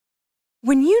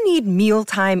When you need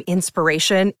mealtime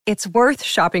inspiration, it's worth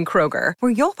shopping Kroger,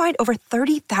 where you'll find over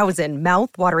 30,000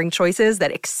 mouth-watering choices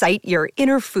that excite your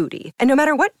inner foodie. And no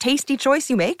matter what tasty choice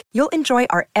you make, you'll enjoy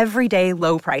our everyday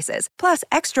low prices, plus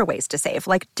extra ways to save,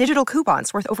 like digital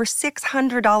coupons worth over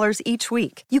 $600 each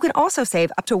week. You can also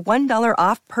save up to $1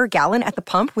 off per gallon at the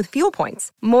pump with fuel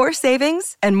points. More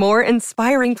savings and more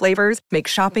inspiring flavors make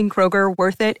shopping Kroger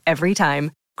worth it every time.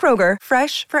 Kroger,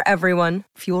 fresh for everyone.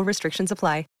 Fuel restrictions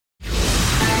apply.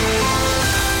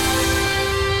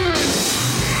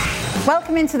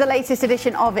 Welcome into the latest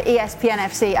edition of ESPN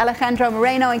FC. Alejandro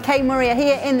Moreno and Kay Murray are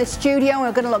here in the studio, and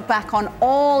we're going to look back on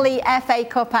all the FA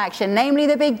Cup action, namely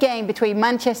the big game between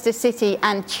Manchester City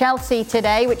and Chelsea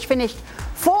today, which finished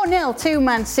 4-0 to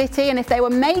Man City, and if they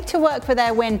were made to work for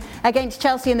their win against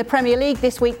Chelsea in the Premier League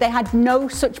this week, they had no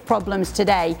such problems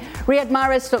today. Riyad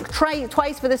Mahrez struck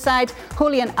twice for the side,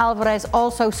 Julian Alvarez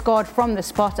also scored from the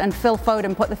spot, and Phil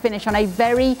Foden put the finish on a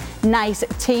very nice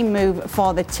team move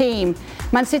for the team.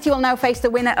 Man City will now face the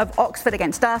winner of Oxford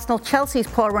against Arsenal. Chelsea's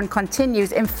poor run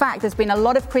continues. In fact, there's been a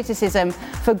lot of criticism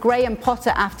for Graham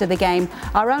Potter after the game.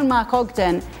 Our own Mark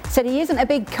Ogden said he isn't a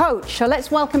big coach, so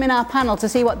let's welcome in our panel to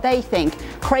see what they think.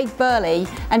 Craig Burley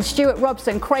and Stuart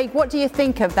Robson. Craig, what do you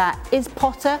think of that? Is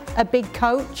Potter a big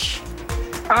coach?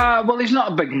 Well, he's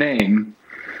not a big name,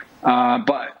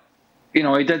 but you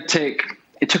know, he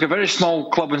took a very small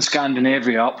club in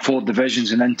Scandinavia up 4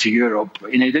 divisions and into Europe,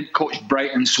 and he did coach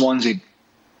Brighton, Swansea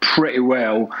pretty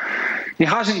well. He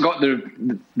hasn't got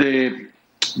the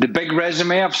big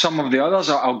resume of some of the others,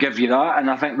 I'll give you that,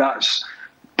 and I think that's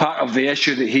part of the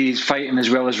issue that he's fighting as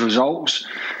well as results.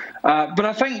 But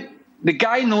I think the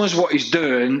guy knows what he's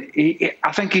doing.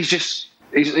 I think he's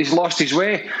lost his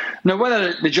way. Now,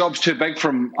 whether the job's too big for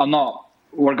him or not,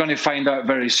 we're going to find out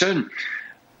very soon.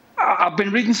 I've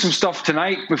been reading some stuff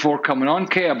tonight before coming on,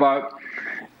 Kay, about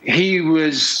he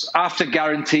was after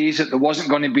guarantees that there wasn't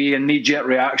going to be a knee-jerk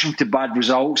reaction to bad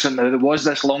results, and there was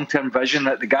this long-term vision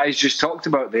that the guys just talked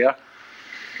about there.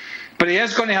 But he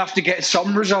is going to have to get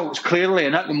some results, clearly,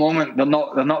 and at the moment they're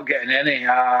not getting any.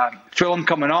 Fulham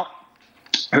coming up,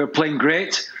 who are playing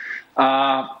great.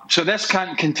 So this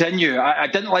can't continue. I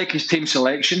didn't like his team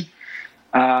selection.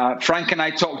 Frank and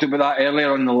I talked about that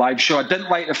earlier on the live show. I didn't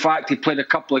like the fact he played a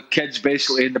couple of kids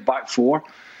basically in the back four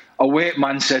away at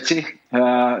Man City, who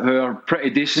are pretty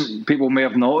decent, people may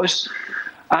have noticed.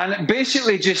 And it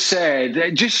basically just said,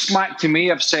 it just smacked to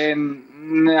me of saying,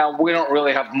 no, we don't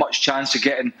really have much chance of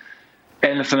getting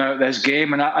anything out of this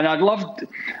game. And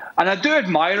I do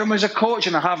admire him as a coach,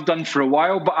 and I have done for a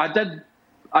while, but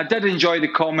I did enjoy the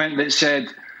comment that said,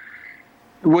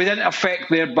 we didn't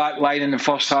affect their back line in the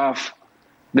first half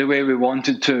the way we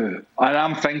wanted to. And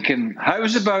I'm thinking,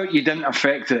 how's about you didn't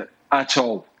affect it at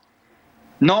all?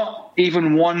 Not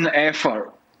even one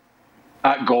effort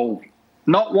at goal.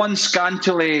 Not one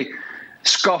scantily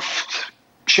scuffed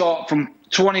shot from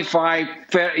 25,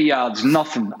 30 yards.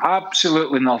 Nothing.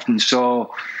 Absolutely nothing.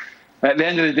 So at the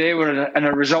end of the day, we're in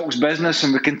a results business,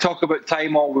 and we can talk about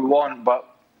time all we want,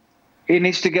 but he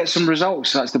needs to get some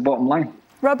results. That's the bottom line.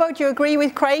 Robbo, do you agree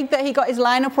with Craig that he got his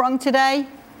lineup wrong today?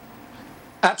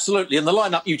 Absolutely, and the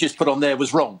lineup you just put on there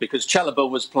was wrong, because Chalobah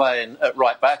was playing at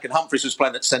right back and Humphries was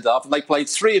playing at centre half, and they played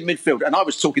 3 in midfield. And I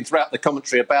was talking throughout the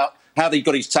commentary about how they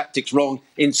got his tactics wrong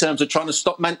in terms of trying to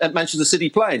stop Manchester City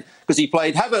playing, because he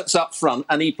played Havertz up front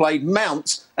and he played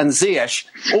Mount and Ziyech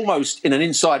almost in an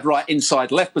inside right,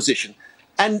 inside left position.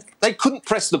 And they couldn't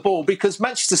press the ball because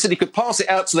Manchester City could pass it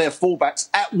out to their fullbacks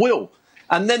at will.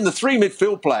 And then the 3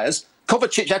 midfield players,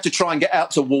 Kovacic had to try and get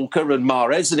out to Walker and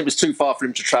Mahrez, and it was too far for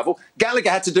him to travel. Gallagher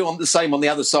had to do the same on the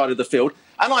other side of the field.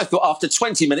 And I thought after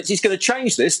 20 minutes, he's going to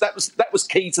change this. That was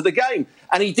key to the game.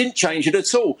 And he didn't change it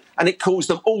at all. And it caused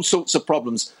them all sorts of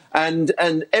problems. And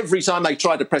every time they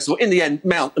tried to press the ball, in the end,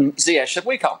 Mount and Ziyech said,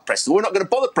 we can't press the ball. We're not going to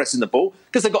bother pressing the ball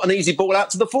because they've got an easy ball out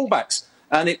to the fullbacks.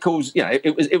 And it caused,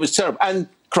 it was terrible. And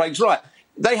Craig's right.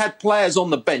 They had players on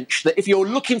the bench that if you're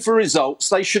looking for results,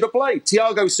 they should have played.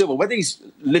 Thiago Silva, whether he's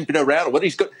limping around or whether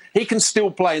he can still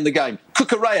play in the game.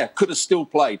 Cucurella could have still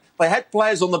played. They had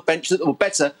players on the bench that were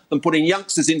better than putting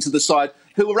youngsters into the side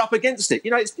who were up against it.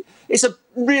 It's a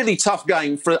really tough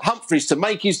game for Humphries to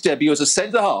make his debut as a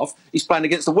centre-half. He's playing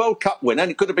against the World Cup winner,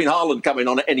 and it could have been Haaland coming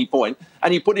on at any point.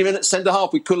 And you put him in at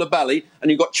centre-half with Koulibaly,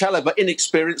 and you've got Chalobah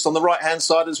inexperienced on the right-hand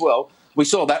side as well. We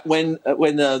saw that when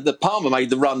the Palmer made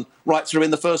the run right through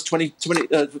in the first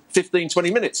 15,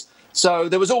 20 minutes. So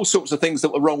there was all sorts of things that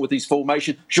were wrong with his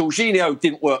formation. Jorginho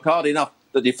didn't work hard enough,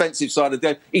 the defensive side of the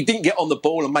game. He didn't get on the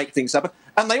ball and make things happen.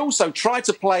 And they also tried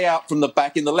to play out from the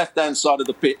back in the left-hand side of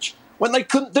the pitch when they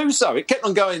couldn't do so. It kept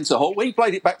on going to Hall. He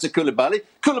played it back to Koulibaly.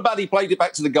 Koulibaly played it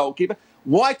back to the goalkeeper.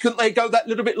 Why couldn't they go that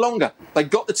little bit longer? They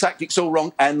got the tactics all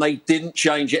wrong and they didn't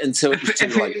change it until it was too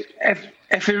late.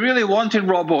 If he really wanted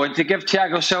Robbo and to give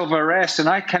Thiago Silva a rest, and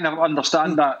I kind of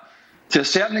understand that to a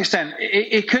certain extent,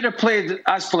 he could have played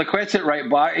Azpilicueta at right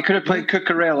back. He could have played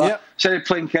Cucurella instead of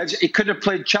playing kids. He could have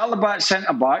played Chalobah at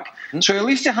centre back. So at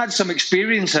least he had some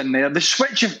experience in there. The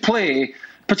switch of play,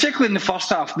 particularly in the first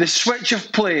half, the switch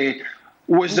of play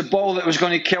was the ball that was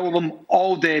going to kill them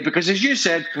all day. Because as you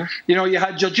said, you know, you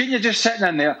had Jorginho just sitting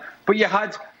in there, but you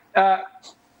had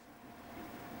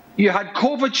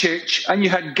Kovacic and you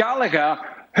had Gallagher,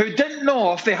 who didn't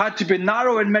know if they had to be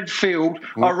narrow in midfield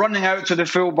or running out to the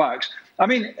fullbacks. I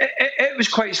mean, it was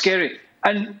quite scary.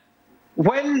 And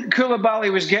when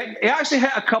Koulibaly was he actually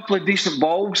hit a couple of decent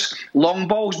balls, long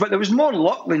balls, but there was more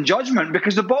luck than judgment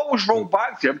because the ball was rolled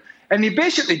back to him and he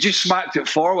basically just smacked it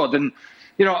forward. And,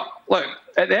 you know, look,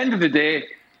 at the end of the day,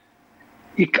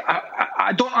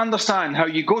 I don't understand how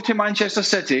you go to Manchester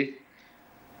City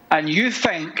and you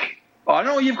think, I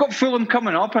know you've got Fulham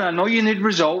coming up and I know you need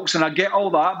results and I get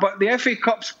all that, but the FA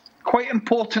Cup's quite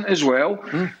important as well.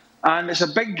 And it's a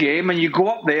big game and you go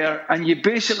up there and you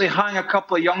basically hang a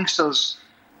couple of youngsters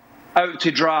out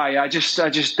to dry. I just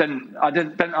didn't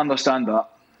understand that.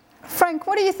 Frank,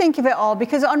 what do you think of it all?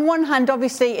 Because on one hand,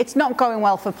 obviously, it's not going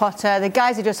well for Potter. The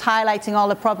guys are just highlighting all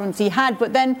the problems he had.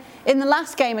 But then in the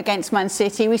last game against Man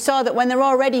City, we saw that when they're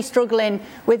already struggling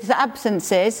with the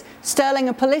absences, Sterling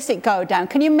and Pulisic go down.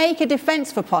 Can you make a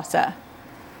defence for Potter?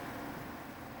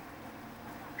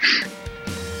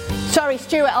 Sorry,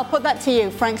 Stuart, I'll put that to you.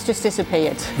 Frank's just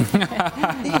disappeared.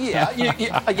 Yeah.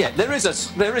 There is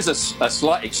a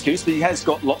slight excuse, but he has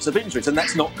got lots of injuries, and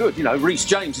that's not good. You know, Reece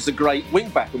James is a great wing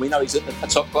back, and we know he's a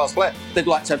top-class player. They'd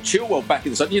like to have Chilwell back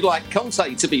in the side. You'd like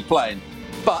Conte to be playing,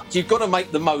 but you've got to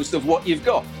make the most of what you've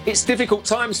got. It's difficult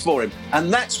times for him,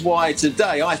 and that's why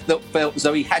today I felt as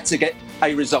though he had to get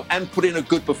a result and put in a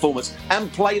good performance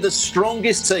and play the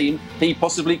strongest team he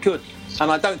possibly could. And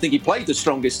I don't think he played the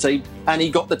strongest team, and he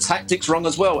got the tactics wrong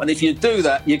as well. And if you do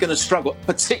that, you're going to struggle,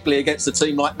 particularly against a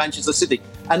team like Manchester City.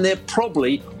 And there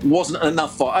probably wasn't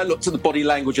enough fight. I looked at the body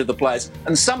language of the players,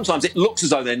 and sometimes it looks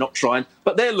as though they're not trying,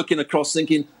 but they're looking across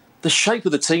thinking, the shape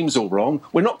of the team's all wrong.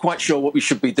 We're not quite sure what we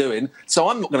should be doing. So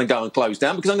I'm not going to go and close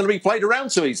down because I'm going to be played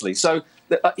around too easily. So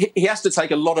he has to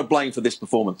take a lot of blame for this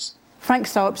performance.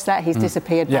 Frank's so upset he's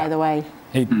disappeared, by the way.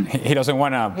 He doesn't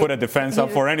want to put a defence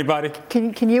up for anybody.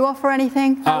 Can you offer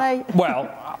anything, Ale?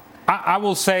 Well, I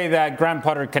will say that Graham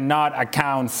Potter cannot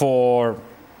account for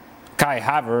Kai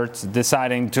Havertz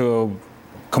deciding to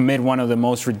commit one of the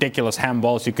most ridiculous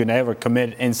handballs you could ever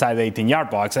commit inside the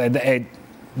 18-yard box.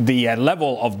 The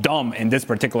level of dumb in this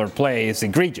particular play is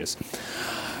egregious.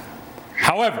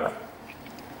 However,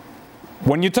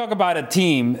 when you talk about a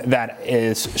team that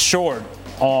is short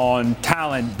on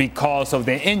talent because of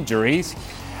the injuries,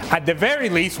 at the very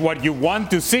least, what you want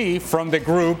to see from the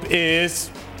group is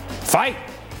fight,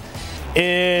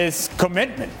 is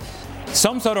commitment,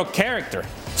 some sort of character,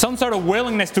 some sort of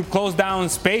willingness to close down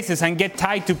spaces and get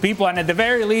tight to people. And at the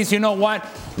very least, you know what?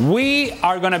 We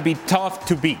are going to be tough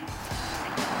to beat.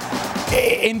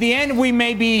 In the end, we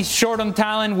may be short on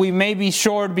talent. We may be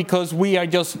short because we are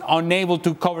just unable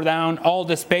to cover down all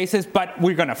the spaces, but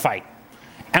we're going to fight.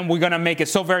 And we're going to make it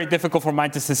so very difficult for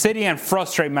Manchester City and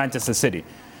frustrate Manchester City.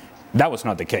 That was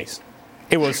not the case.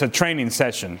 It was a training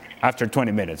session after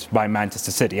 20 minutes by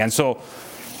Manchester City. And so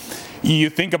you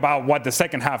think about what the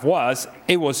second half was,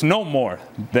 it was no more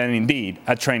than indeed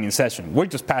a training session. We're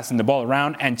just passing the ball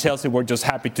around, and Chelsea were just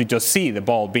happy to just see the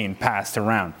ball being passed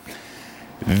around.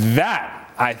 That,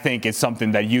 I think, is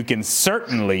something that you can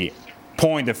certainly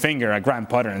point the finger at Graham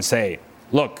Potter and say,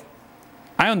 look,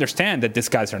 I understand that these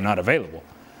guys are not available.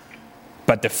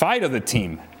 But the fight of the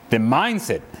team, the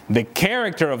mindset, the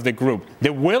character of the group,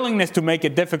 the willingness to make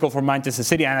it difficult for Manchester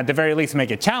City and at the very least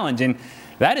make it challenging,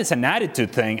 that is an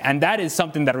attitude thing, and that is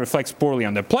something that reflects poorly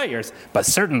on the players, but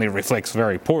certainly reflects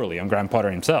very poorly on Graham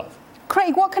Potter himself.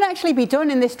 Craig, what can actually be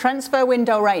done in this transfer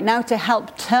window right now to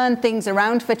help turn things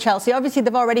around for Chelsea? Obviously,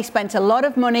 they've already spent a lot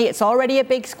of money. It's already a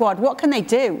big squad. What can they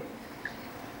do?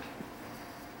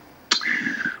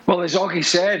 Well, as Augie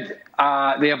said,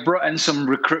 they have brought in some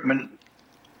recruitment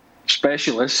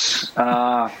specialists.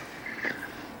 And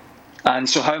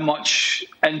so how much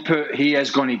input he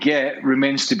is going to get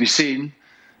remains to be seen.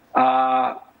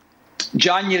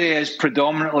 January is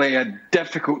predominantly a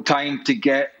difficult time to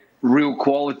get real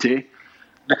quality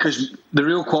because the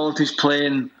real quality is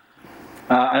playing,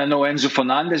 and I know Enzo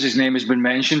Fernandez, his name has been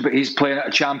mentioned, but he's playing at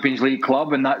a Champions League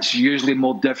club, and that's usually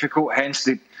more difficult, hence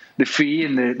the fee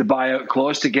and the buyout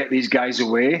clause to get these guys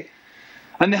away.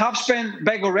 And they have spent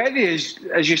big already,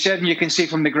 as you said, and you can see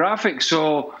from the graphics.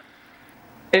 So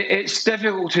it's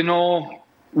difficult to know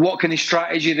what kind of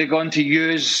strategy they're going to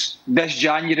use this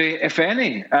January, if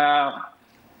any. Let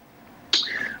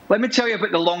me tell you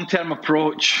about the long-term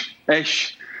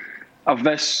approach-ish of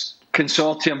this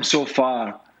consortium so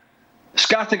far.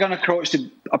 Scattergun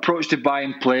approach to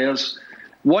buying players.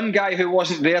 One guy who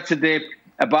wasn't there today,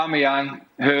 Aubameyang,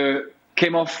 who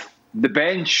came off the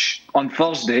bench on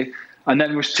Thursday and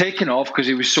then was taken off because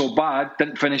he was so bad,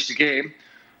 didn't finish the game,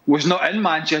 was not in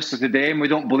Manchester today, and we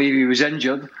don't believe he was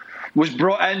injured, was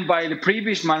brought in by the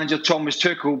previous manager, Thomas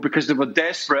Tuchel, because they were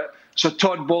desperate, so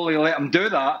Todd Boehly let him do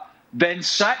that, then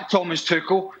sacked Thomas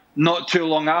Tuchel not too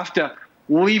long after,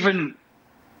 leaving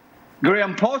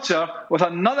Graham Potter with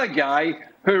another guy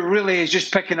who really is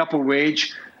just picking up a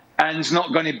wage and is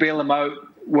not going to bail him out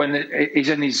when he's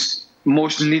in his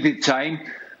most needed time.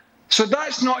 So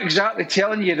that's not exactly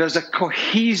telling you there's a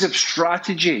cohesive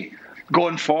strategy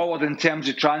going forward in terms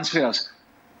of transfers.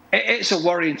 It's a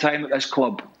worrying time at this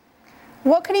club.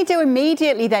 What can he do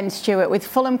immediately then, Stuart, with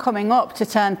Fulham coming up to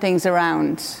turn things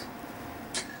around?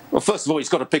 Well, first of all, he's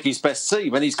got to pick his best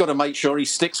team, and he's got to make sure he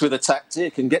sticks with a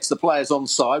tactic and gets the players on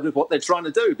side with what they're trying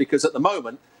to do, because at the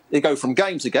moment they go from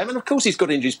game to game. And of course he's got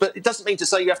injuries, but it doesn't mean to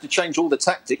say you have to change all the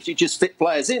tactics. You just fit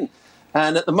players in.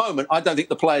 And at the moment, I don't think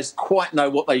the players quite know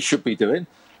what they should be doing.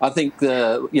 I think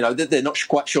they're not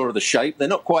quite sure of the shape. They're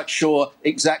not quite sure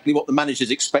exactly what the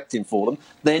manager's expecting for them.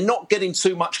 They're not getting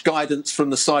too much guidance from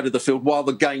the side of the field while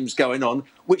the game's going on,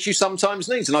 which you sometimes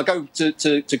need. And I go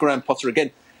to Graham Potter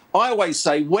again. I always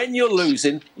say when you're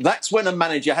losing, that's when a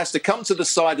manager has to come to the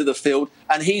side of the field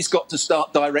and he's got to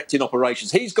start directing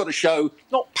operations. He's got to show,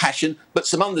 not passion, but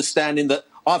some understanding that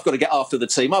I've got to get after the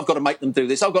team. I've got to make them do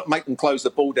this. I've got to make them close the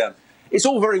ball down. It's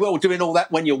all very well doing all that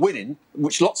when you're winning,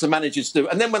 which lots of managers do.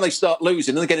 And then when they start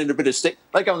losing and they get in a bit of stick,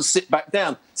 they go and sit back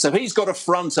down. So he's got to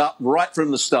front up right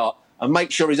from the start and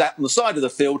make sure he's out on the side of the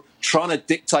field trying to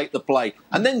dictate the play.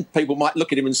 And then people might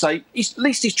look at him and say, at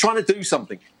least he's trying to do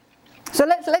something. So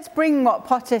let's bring what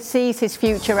Potter sees his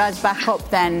future as back up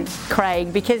then,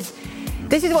 Craig, because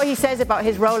this is what he says about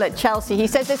his role at Chelsea. He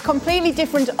says there's completely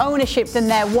different ownership than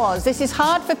there was. This is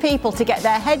hard for people to get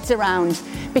their heads around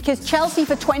because Chelsea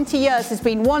for 20 years has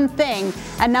been one thing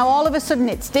and now all of a sudden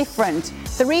it's different.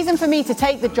 The reason for me to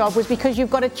take the job was because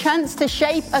you've got a chance to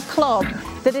shape a club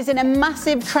that is in a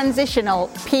massive transitional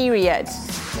period.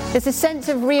 There's a sense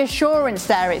of reassurance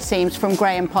there, it seems, from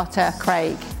Graham Potter,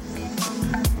 Craig.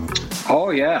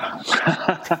 Oh yeah,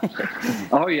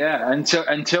 oh yeah.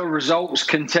 Until results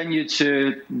continue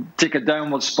to take a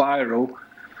downward spiral,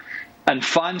 and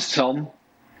fans turn,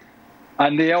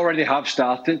 and they already have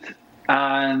started,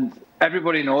 and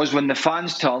everybody knows when the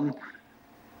fans turn,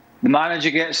 the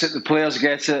manager gets it, the players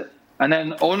get it, and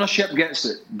then ownership gets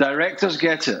it, directors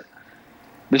get it,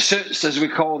 the suits as we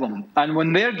call them, and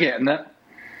when they're getting it,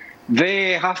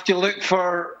 they have to look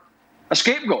for a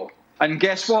scapegoat, and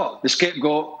guess what? The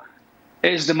scapegoat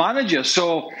is the manager.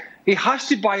 So he has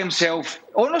to buy himself.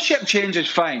 Ownership change is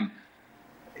fine.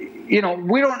 You know,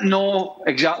 we don't know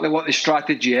exactly what the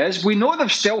strategy is. We know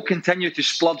they've still continued to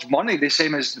splurge money, the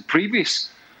same as the previous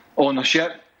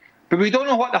ownership. But we don't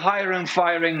know what the hiring and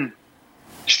firing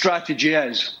strategy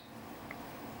is.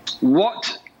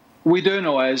 What we do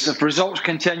know is if results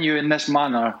continue in this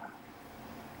manner,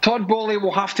 Todd Boehly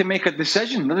will have to make a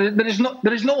decision. There is no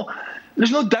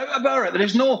doubt about it. There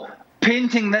is no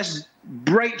painting this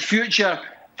bright future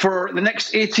for the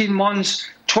next 18 months,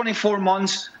 24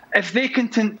 months, if they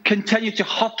continue to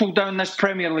hurtle down this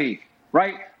Premier League,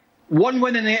 right? 1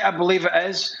 win in 8, I believe it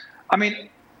is. I mean,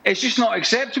 it's just not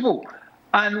acceptable.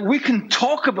 And we can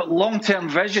talk about long-term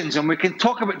visions and we can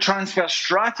talk about transfer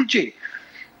strategy,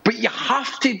 but you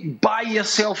have to buy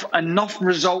yourself enough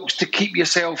results to keep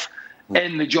yourself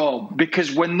in the job.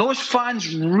 Because when those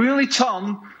fans really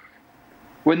turn,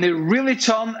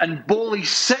 and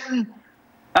Boehly's sitting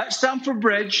at Stamford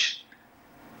Bridge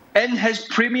in his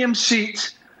premium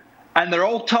seat and they're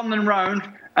all turning round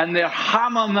and they're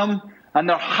hammering them and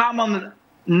they're hammering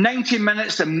 90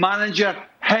 minutes, the manager,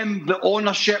 him, the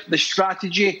ownership, the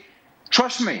strategy,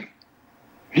 trust me,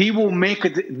 they will make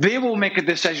a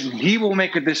decision. He will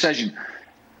make a decision.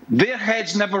 Their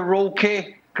heads never roll,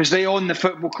 Kay, because they own the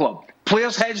football club.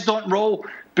 Players' heads don't roll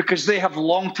because they have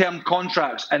long-term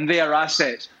contracts and they are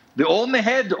assets. The only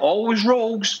head that always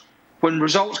rolls when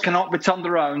results cannot be turned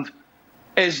around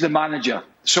is the manager.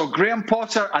 So Graham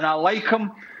Potter, and I like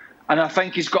him, and I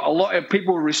think he's got a lot of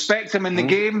people who respect him in the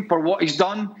game for what he's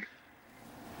done,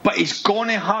 but he's going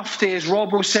to have to, as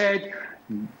Robbo said,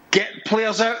 get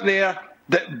players out there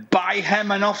that buy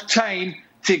him enough time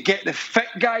to get the fit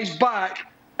guys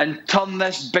back and turn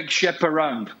this big ship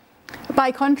around.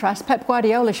 By contrast, Pep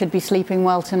Guardiola should be sleeping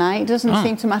well tonight. It doesn't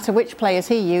seem to matter which players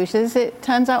he uses. It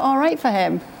turns out all right for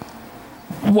him.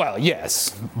 Well,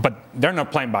 yes, but they're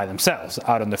not playing by themselves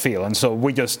out on the field. And so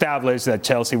we just established that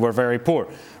Chelsea were very poor.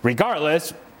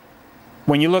 Regardless,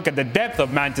 when you look at the depth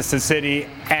of Manchester City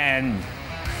and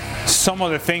some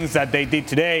of the things that they did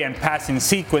today, and passing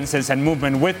sequences and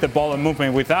movement with the ball and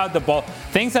movement without the ball,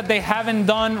 things that they haven't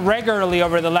done regularly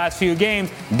over the last few games,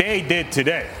 they did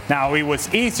today. Now, it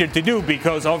was easier to do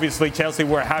because obviously Chelsea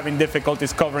were having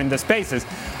difficulties covering the spaces.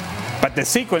 But the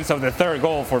sequence of the third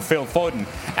goal for Phil Foden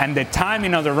and the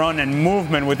timing of the run and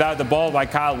movement without the ball by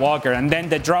Kyle Walker, and then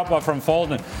the drop-off from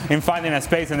Foden in finding a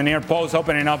space in the near post,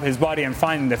 opening up his body and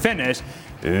finding the finish,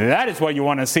 that is what you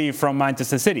want to see from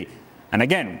Manchester City. And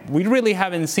again, we really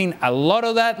haven't seen a lot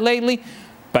of that lately,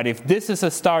 but if this is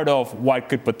a start of what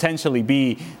could potentially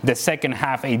be the second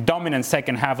half, a dominant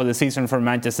second half of the season for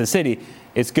Manchester City,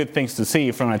 it's good things to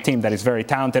see from a team that is very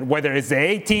talented. Whether it's the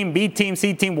A team, B team,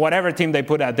 C team, whatever team they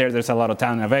put out there, there's a lot of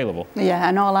talent available. Yeah,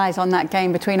 and all eyes on that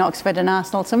game between Oxford and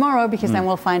Arsenal tomorrow, because then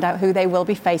we'll find out who they will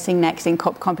be facing next in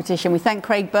cup competition. We thank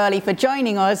Craig Burley for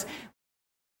joining us.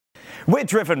 We're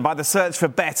driven by the search for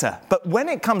better, but when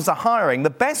it comes to hiring, the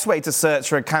best way to search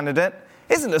for a candidate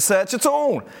isn't to search at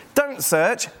all. Don't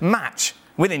search, match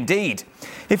with Indeed.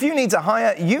 If you need to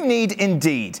hire, you need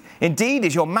Indeed. Indeed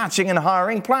is your matching and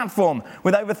hiring platform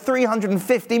with over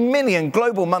 350 million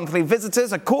global monthly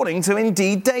visitors according to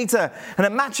Indeed data, and a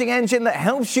matching engine that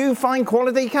helps you find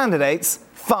quality candidates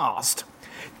fast.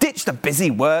 Ditch the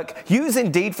busy work. Use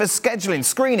Indeed for scheduling,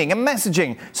 screening and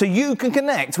messaging so you can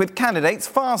connect with candidates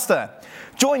faster.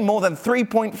 Join more than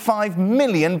 3.5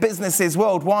 million businesses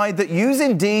worldwide that use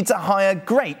Indeed to hire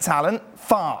great talent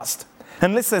fast.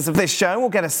 And listeners of this show will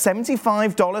get a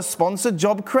 $75 sponsored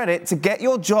job credit to get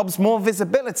your jobs more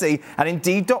visibility at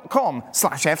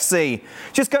Indeed.com/FC.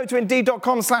 Just go to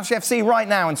Indeed.com/FC right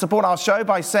now and support our show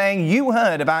by saying you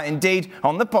heard about Indeed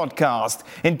on the podcast.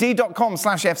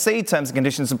 Indeed.com/FC, terms and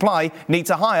conditions apply. Need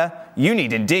to hire? You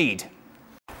need Indeed.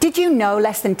 Did you know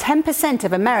less than 10%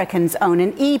 of Americans own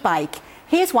an e-bike?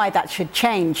 Here's why that should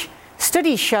change.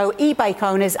 Studies show e-bike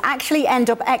owners actually end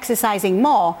up exercising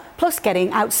more, plus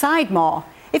getting outside more.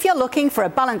 If you're looking for a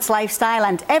balanced lifestyle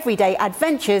and everyday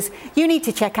adventures, you need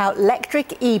to check out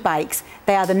Lectric e-bikes.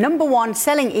 They are the #1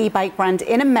 selling e-bike brand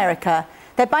in America.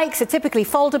 Their bikes are typically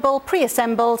foldable,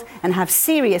 pre-assembled, and have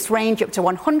serious range up to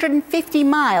 150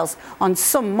 miles on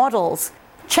some models.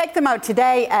 Check them out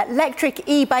today at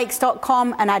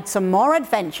lectricebikes.com and add some more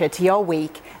adventure to your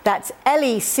week. That's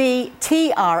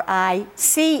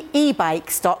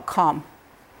lectricebikes.com.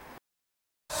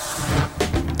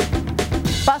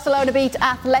 Barcelona beat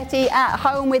Atleti at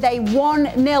home with a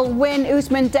 1-0 win.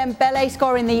 Ousmane Dembele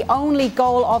scoring the only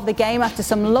goal of the game after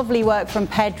some lovely work from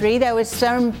Pedri. There was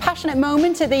some passionate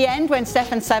moments at the end when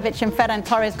Stefan Savic and Ferran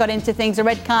Torres got into things. A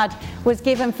red card was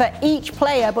given for each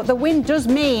player, but the win does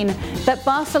mean that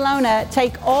Barcelona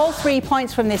take all 3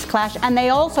 points from this clash, and they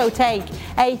also take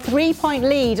a 3-point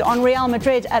lead on Real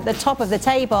Madrid at the top of the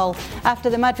table after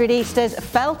the Madridistas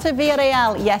fell to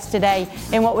Villarreal yesterday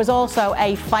in what was also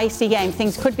a feisty game.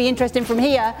 Things could be interesting from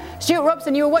here. Stuart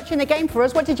Robson, you were watching the game for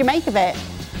us. What did you make of it?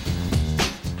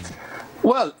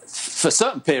 Well, for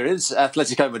certain periods,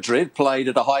 Atletico Madrid played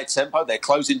at a high tempo. Their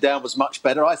closing down was much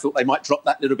better. I thought they might drop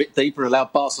that little bit deeper, allow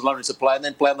Barcelona to play and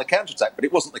then play on the counter-attack. But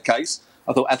it wasn't the case.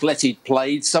 I thought Atleti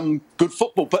played some good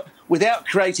football, but without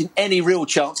creating any real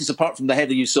chances, apart from the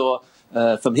header you saw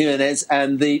from Jimenez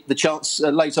and the chance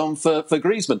late on for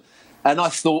Griezmann. And I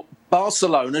thought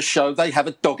Barcelona showed they have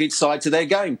a dogged side to their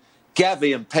game.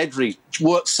 Gavi and Pedri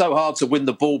worked so hard to win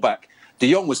the ball back. De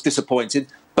Jong was disappointed,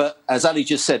 but as Ali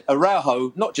just said,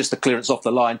 Araujo, not just the clearance off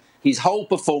the line, his whole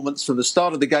performance from the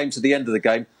start of the game to the end of the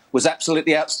game was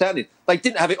absolutely outstanding. They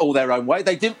didn't have it all their own way.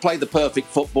 They didn't play the perfect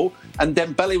football, and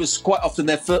Dembele was quite often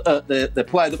the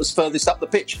player that was furthest up the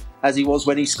pitch, as he was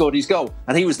when he scored his goal.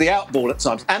 And he was the outball at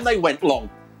times, and they went long.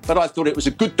 But I thought it was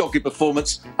a good dogged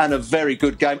performance and a very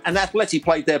good game, and Atleti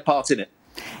played their part in it.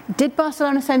 Did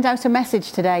Barcelona send out a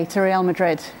message today to Real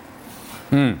Madrid?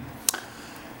 I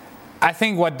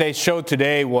think what they showed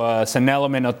today was an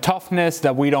element of toughness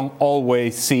that we don't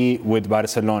always see with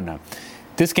Barcelona.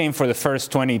 This game, for the first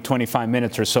 20, 25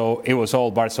 minutes or so, it was all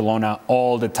Barcelona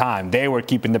all the time. They were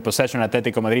keeping the possession.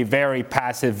 Atletico Madrid very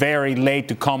passive, very late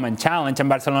to come and challenge, and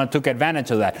Barcelona took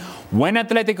advantage of that. When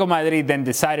Atletico Madrid then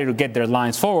decided to get their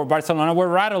lines forward, Barcelona were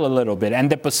rattled a little bit, and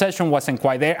the possession wasn't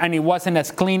quite there, and it wasn't as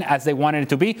clean as they wanted it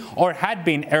to be or had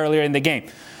been earlier in the game.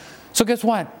 So guess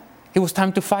what? It was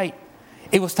time to fight.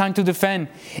 It was time to defend.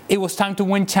 It was time to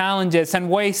win challenges and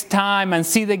waste time and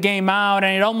see the game out.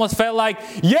 And it almost felt like,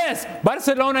 yes,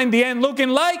 Barcelona in the end looking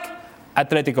like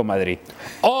Atletico Madrid.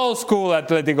 Old school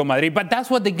Atletico Madrid. But that's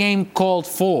what the game called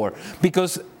for,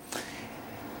 because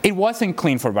it wasn't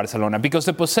clean for Barcelona, because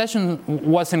the possession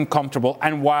wasn't comfortable.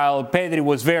 And while Pedri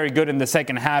was very good in the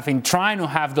second half in trying to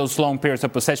have those long periods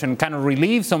of possession, kind of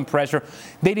relieve some pressure,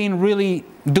 they didn't really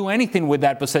do anything with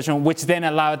that possession, which then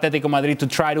allowed Atletico Madrid to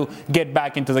try to get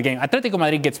back into the game. Atletico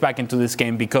Madrid gets back into this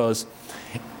game because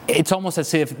it's almost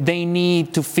as if they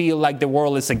need to feel like the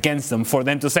world is against them for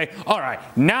them to say, all right,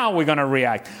 now we're going to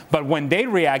react. But when they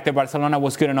reacted, Barcelona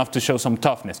was good enough to show some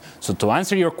toughness. So to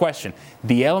answer your question,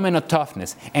 the element of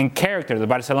toughness and character that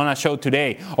Barcelona showed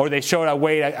today, or they showed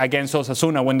away against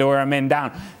Osasuna when they were a man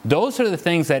down, those are the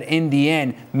things that in the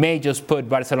end may just put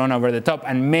Barcelona over the top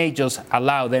and may just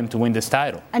allow them to win this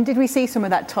title. And did we see some of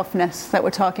that toughness that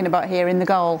we're talking about here in the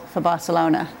goal for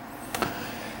Barcelona?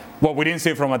 Well, we didn't see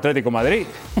it from Atletico Madrid.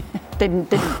 Didn't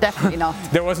definitely not.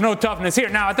 There was no toughness here.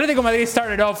 Now, Atletico Madrid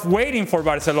started off waiting for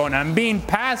Barcelona and being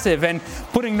passive and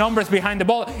putting numbers behind the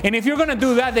ball. And if you're going to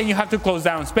do that, then you have to close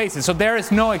down spaces. So there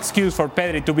is no excuse for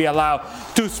Pedri to be allowed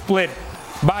to split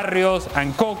Barrios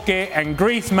and Koke and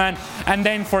Griezmann, and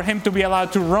then for him to be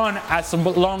allowed to run as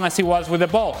long as he was with the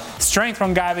ball. Strength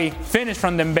from Gavi, finish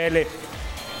from Dembele.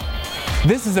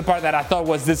 This is the part that I thought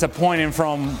was disappointing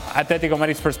from Atletico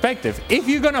Madrid's perspective. If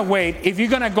you're going to wait, if you're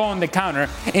going to go on the counter,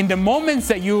 in the moments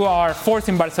that you are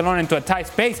forcing Barcelona into a tight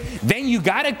space, then you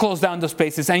got to close down the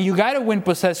spaces and you got to win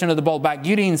possession of the ball back.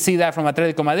 You didn't see that from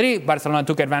Atletico Madrid. Barcelona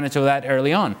took advantage of that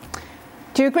early on.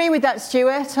 Do you agree with that,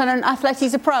 Stuart, on an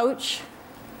Atleti's approach?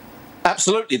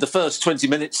 Absolutely. The first 20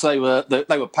 minutes, they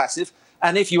were passive.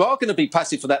 And if you are going to be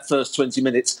passive for that first 20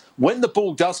 minutes, when the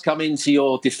ball does come into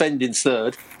your defending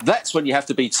third, that's when you have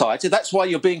to be tighter. That's why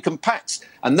you're being compact.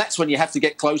 And that's when you have to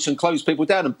get close and close people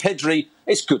down. And Pedri,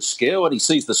 it's good skill, and he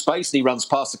sees the space and he runs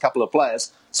past a couple of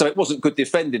players. So it wasn't good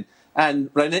defending.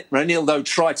 And Reinildo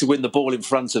tried to win the ball in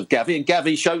front of Gavi, and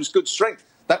Gavi shows good strength.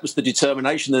 That was the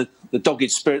determination, the dogged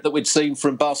spirit that we'd seen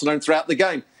from Barcelona throughout the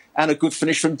game. And a good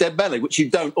finish from Dembele, which you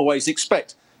don't always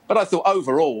expect. But I thought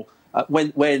overall,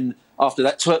 when after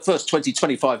that first 20,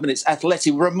 25 minutes,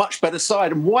 Atleti were a much better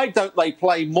side. And why don't they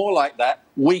play more like that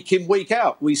week in, week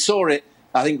out? We saw it,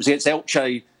 I think it was against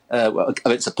Elche,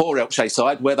 it's a poor Elche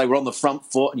side, where they were on the front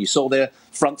foot, and you saw their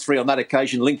front three on that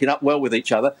occasion linking up well with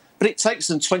each other. But it takes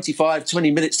them 25,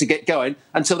 20 minutes to get going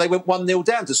until they went 1-0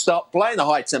 down to start playing a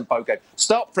high-tempo game,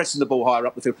 start pressing the ball higher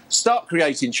up the field, start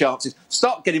creating chances,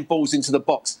 start getting balls into the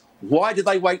box. Why did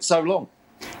they wait so long?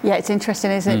 Yeah, it's interesting,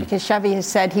 isn't it? Because Xavi has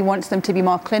said he wants them to be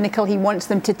more clinical. He wants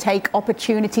them to take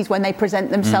opportunities when they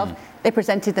present themselves. They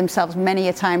presented themselves many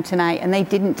a time tonight, and they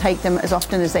didn't take them as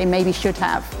often as they maybe should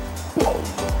have.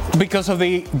 Because of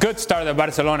the good start that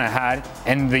Barcelona had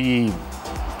and the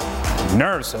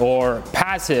nerves or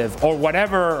passive or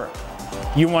whatever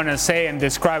you want to say and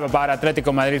describe about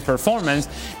Atletico Madrid's performance,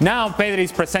 now Pedri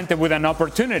is presented with an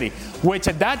opportunity, which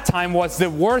at that time was the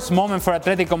worst moment for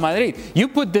Atletico Madrid. You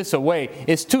put this away,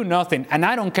 it's 2-0, and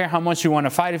I don't care how much you want to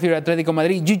fight if you're Atletico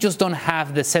Madrid, you just don't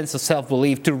have the sense of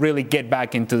self-belief to really get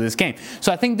back into this game.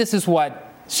 So I think this is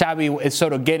what Xavi is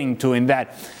sort of getting to, in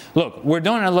that, look, we're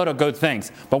doing a lot of good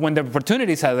things, but when the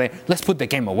opportunities are there, let's put the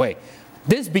game away.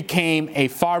 This became a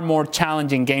far more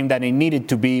challenging game than it needed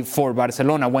to be for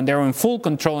Barcelona when they were in full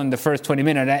control in the first 20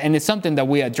 minutes. And it's something that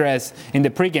we addressed in the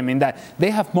pregame, in that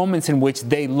they have moments in which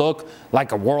they look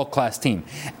like a world-class team.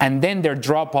 And then their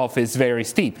drop-off is very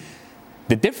steep.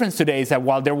 The difference today is that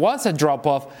while there was a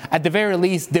drop-off, at the very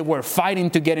least, they were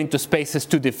fighting to get into spaces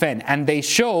to defend. And they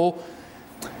show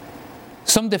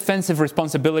some defensive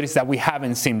responsibilities that we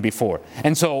haven't seen before.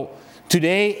 And so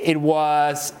today, it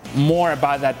was more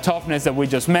about that toughness that we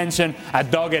just mentioned, a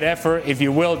dogged effort, if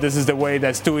you will. This is the way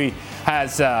that Stewie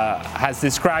has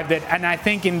described it. And I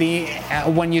think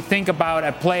when you think about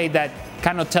a play that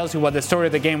kind of tells you what the story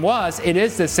of the game was, it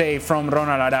is the save from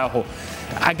Ronald Araujo.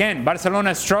 Again,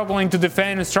 Barcelona struggling to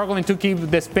defend, struggling to keep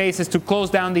the spaces, to close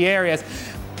down the areas.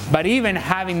 But even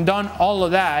having done all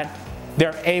of that,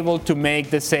 they're able to make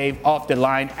the save off the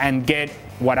line and get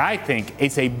what I think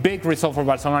is a big result for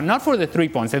Barcelona, not for the 3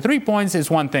 points. The 3 points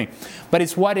is one thing, but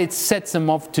it's what it sets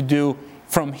them up to do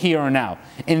from here on out.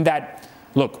 In that,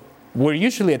 look, we're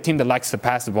usually a team that likes to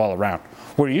pass the ball around.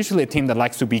 We're usually a team that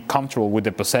likes to be comfortable with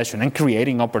the possession and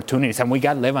creating opportunities. And we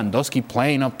got Lewandowski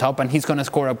playing up top, and he's going to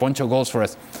score a bunch of goals for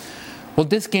us. Well,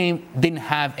 this game didn't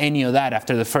have any of that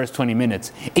after the first 20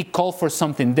 minutes. It called for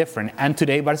something different. And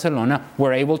today, Barcelona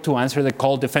were able to answer the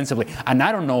call defensively. And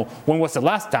I don't know when was the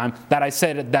last time that I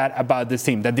said that about this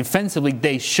team, that defensively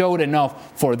they showed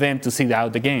enough for them to see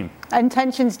out the game. And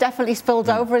tensions definitely spilled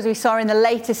over, as we saw in the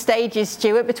later stages,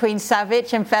 Stuart, between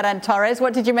Savic and Ferran Torres.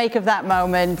 What did you make of that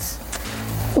moment?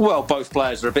 Well, both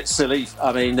players are a bit silly.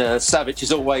 I mean, Savic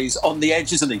is always on the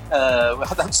edge, isn't he?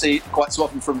 I don't see it quite so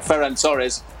often from Ferran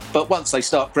Torres. But once they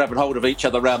start grabbing hold of each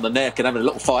other around the neck and having a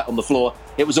little fight on the floor,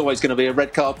 it was always going to be a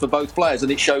red card for both players.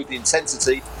 And it showed the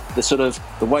intensity, the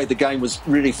way the game was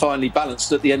really finely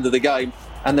balanced at the end of the game.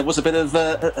 And there was a bit of,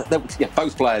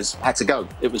 both players had to go.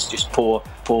 It was just poor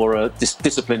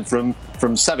discipline from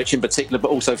Savic in particular,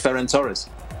 but also Ferran Torres.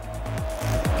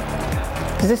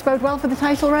 Does this bode well for the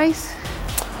title race?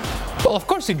 Well, of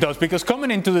course it does, because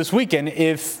coming into this weekend,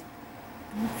 if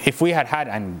we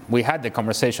had the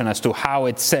conversation as to how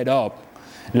it's set up,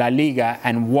 La Liga,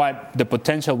 and what the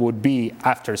potential would be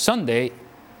after Sunday,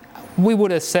 we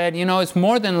would have said, it's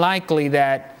more than likely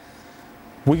that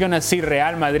we're going to see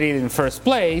Real Madrid in first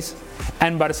place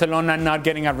and Barcelona not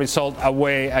getting a result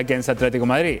away against Atletico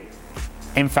Madrid.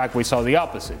 In fact, we saw the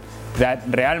opposite, that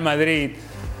Real Madrid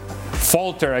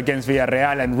falter against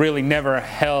Villarreal and really never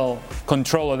held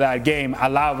control of that game,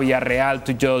 allow Villarreal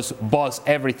to just bust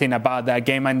everything about that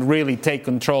game and really take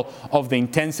control of the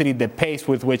intensity, the pace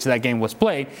with which that game was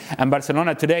played. And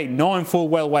Barcelona today, knowing full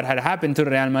well what had happened to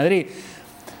Real Madrid,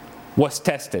 was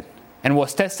tested. And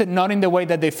was tested not in the way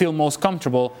that they feel most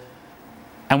comfortable,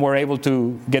 and were able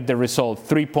to get the result.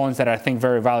 3 points that I think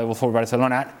very valuable for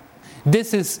Barcelona.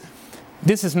 This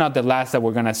is not the last that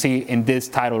we're going to see in this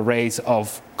title race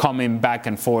of coming back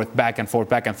and forth,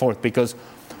 because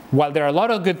while there are a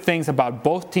lot of good things about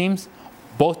both teams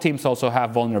also have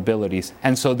vulnerabilities.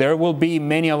 And so there will be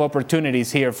many of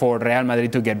opportunities here for Real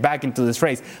Madrid to get back into this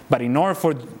race. But in order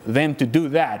for them to do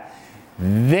that,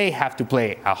 they have to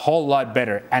play a whole lot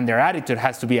better, and their attitude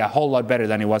has to be a whole lot better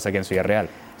than it was against Villarreal.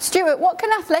 Stuart, what can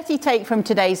Atleti take from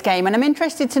today's game? And I'm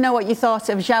interested to know what you thought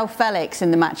of João Felix in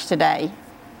the match today.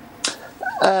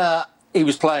 He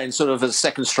was playing sort of as a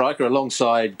second striker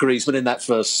alongside Griezmann in that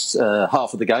first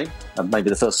half of the game, maybe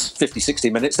the first 50, 60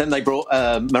 minutes. Then they brought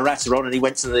Morata on, and he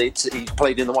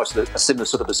played in a similar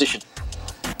sort of position.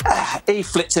 He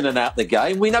flipped in and out the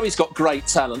game. We know he's got great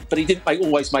talent, but he didn't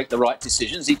always make the right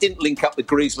decisions. He didn't link up with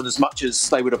Griezmann as much as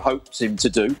they would have hoped him to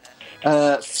do.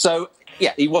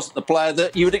 He wasn't the player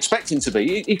that you would expect him to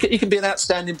be. He can be an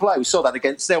outstanding player. We saw that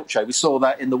against Elche. We saw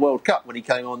that in the World Cup when he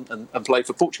came on and played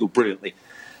for Portugal brilliantly.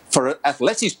 From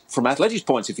Atleti's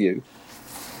point of view,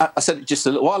 I said it just a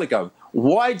little while ago,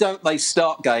 why don't they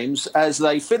start games as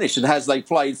they finish and as they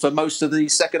played for most of the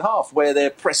second half, where they're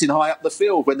pressing high up the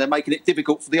field, when they're making it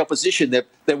difficult for the opposition,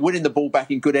 they're winning the ball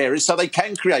back in good areas so they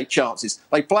can create chances.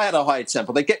 They play at a high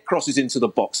tempo, they get crosses into the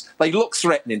box, they look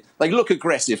threatening, they look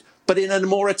aggressive, but in a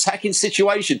more attacking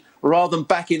situation rather than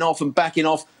backing off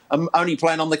and only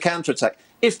playing on the counter-attack.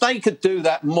 If they could do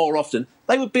that more often,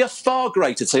 they would be a far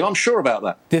greater team. I'm sure about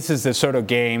that. This is the sort of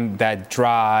game that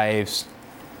drives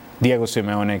Diego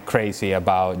Simeone crazy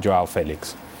about João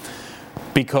Felix,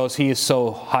 because he is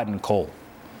so hot and cold.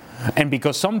 And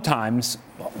because sometimes,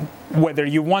 whether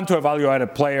you want to evaluate a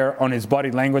player on his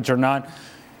body language or not,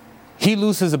 he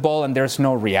loses the ball and there's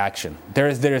no reaction.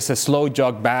 There's a slow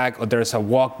jog back, or there's a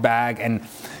walk back, and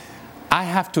I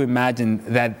have to imagine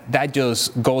that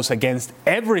just goes against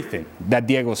everything that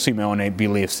Diego Simeone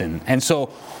believes in. And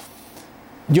so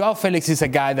João Felix is a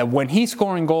guy that when he's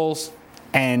scoring goals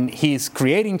and he's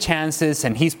creating chances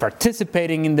and he's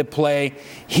participating in the play,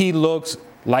 he looks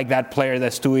like that player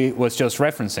that Stewie was just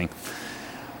referencing.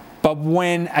 But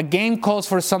when a game calls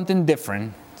for something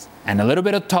different, and a little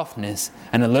bit of toughness,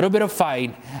 and a little bit of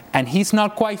fight, and he's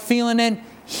not quite feeling it,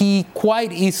 he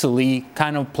quite easily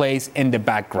kind of plays in the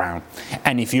background.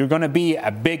 And if you're going to be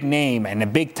a big name and a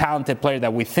big talented player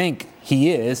that we think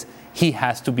he is, he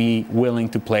has to be willing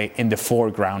to play in the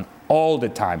foreground all the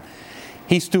time.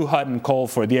 He's too hot and cold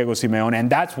for Diego Simeone, and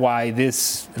that's why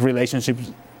this relationship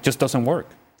just doesn't work.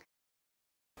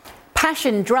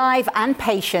 Passion, drive and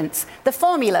patience. The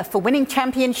formula for winning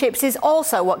championships is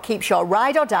also what keeps your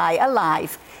ride or die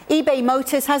alive. eBay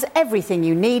Motors has everything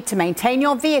you need to maintain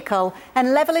your vehicle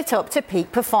and level it up to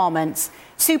peak performance.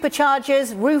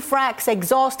 Superchargers, roof racks,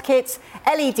 exhaust kits,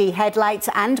 LED headlights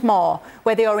and more.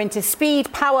 Whether you're into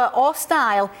speed, power or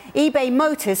style, eBay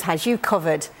Motors has you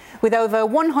covered. With over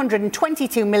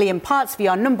 122 million parts for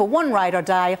your number one ride or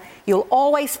die, you'll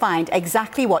always find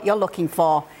exactly what you're looking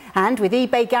for. And with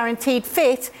eBay Guaranteed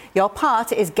Fit, your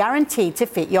part is guaranteed to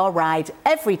fit your ride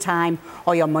every time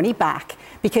or your money back.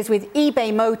 Because with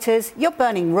eBay Motors, you're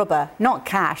burning rubber, not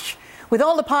cash. With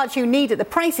all the parts you need at the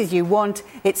prices you want,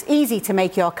 it's easy to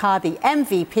make your car the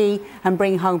MVP and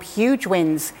bring home huge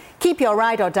wins. Keep your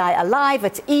ride or die alive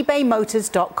at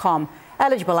ebaymotors.com.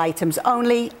 Eligible items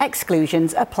only.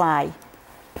 Exclusions apply.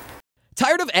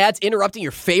 Tired of ads interrupting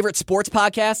your favorite sports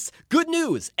podcasts? Good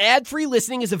news! Ad-free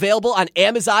listening is available on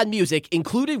Amazon Music,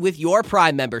 included with your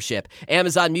Prime membership.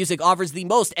 Amazon Music offers the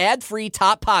most ad-free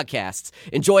top podcasts.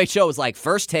 Enjoy shows like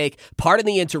First Take, Pardon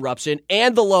the Interruption,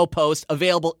 and The Low Post,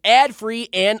 available ad-free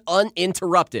and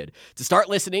uninterrupted. To start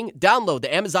listening, download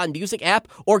the Amazon Music app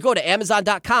or go to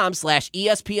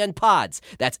amazon.com/ESPN Pods.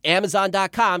 That's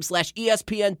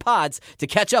amazon.com/ESPN Pods to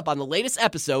catch up on the latest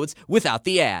episodes without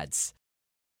the ads.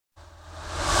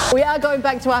 We are going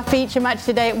back to our feature match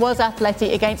today. It was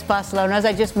Atleti against Barcelona, as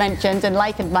I just mentioned, and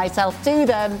likened myself to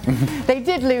them. They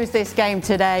did lose this game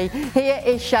today. Here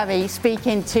is Xavi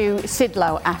speaking to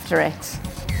Sidlow after it.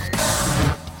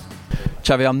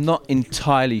 Xavi, I'm not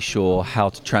entirely sure how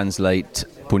to translate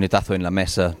puñetazo en la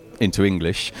mesa into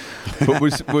English, but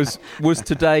was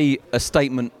today a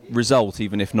statement result,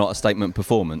 even if not a statement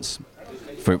performance?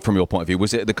 From your point of view,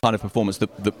 was it the kind of performance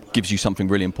that gives you something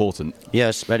really important?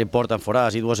 Yes, very important for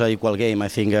us. It was an equal game. I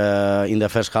think in the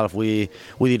first half we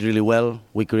did really well.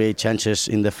 We create chances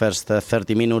in the first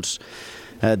 30 minutes.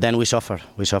 Then we suffer.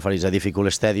 It's a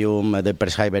difficult stadium. They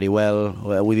press high very well.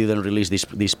 We didn't release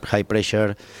this high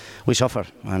pressure. We suffer,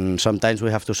 and sometimes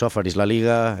we have to suffer. It's La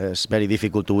Liga. It's very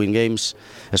difficult to win games,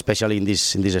 especially in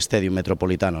this stadium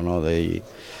Metropolitano. No,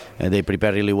 they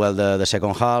prepare really well the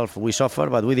second half. We suffer,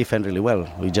 but we defend really well.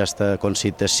 We just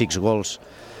conceded 6 goals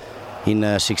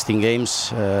in 16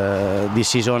 games this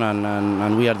season,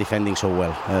 and we are defending so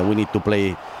well. We need to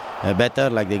play better,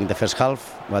 like in the first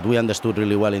half, but we understood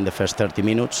really well in the first 30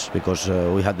 minutes because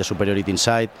we had the superiority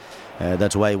inside.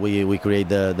 That's why we create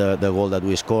the goal that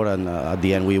we score, and at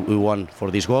the end we won for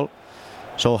this goal.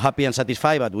 So happy and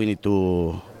satisfied, but we need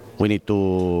to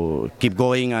keep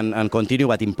going and continue,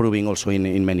 but improving also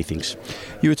in many things.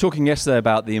 You were talking yesterday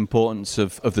about the importance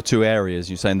of the two areas.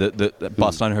 You're saying that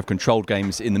Barcelona have controlled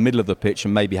games in the middle of the pitch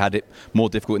and maybe had it more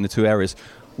difficult in the two areas.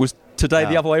 Was today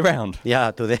the other way around?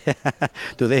 Yeah,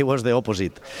 today was the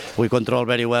opposite. We control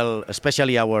very well,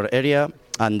 especially our area,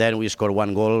 and then we score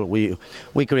 1 goal.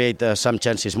 We create some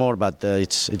chances more, but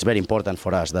it's very important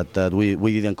for us that we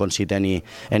didn't concede any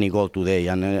goal today,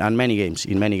 and in many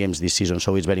games this season.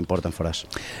 So it's very important for us.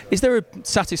 Is there a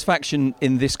satisfaction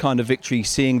in this kind of victory,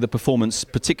 seeing the performance,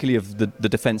 particularly of the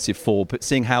defensive four, but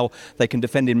seeing how they can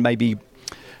defend in maybe,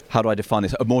 how do I define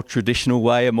this, a more traditional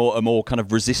way, a more kind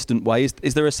of resistant way?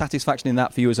 Is there a satisfaction in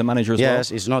that for you as a manager as well?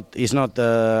 Yes, it's not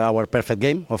our perfect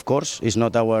game, of course. It's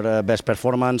not our best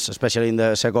performance, especially in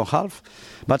the second half.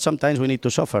 But sometimes we need to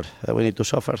suffer.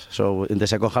 So in the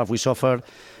second half we suffer.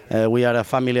 We are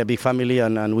a big family,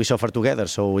 and we suffer together.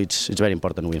 So it's very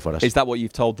important win for us. Is that what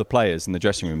you've told the players in the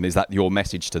dressing room? Is that your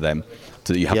message to them,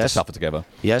 that you have to suffer together?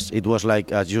 Yes, it was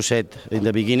like, as you said in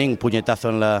the beginning,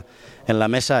 puñetazo en la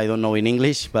mesa. I don't know in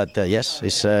English, but yes,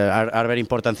 it's are very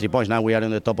important 3 points. Now we are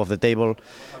on the top of the table,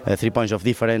 3 points of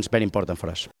difference, very important for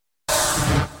us.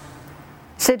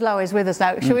 Sidlow is with us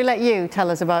now. Should we let you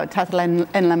tell us about Tazo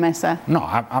en la mesa? No,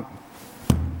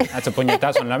 that's a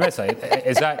puñetazo en la mesa.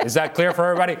 Is that clear for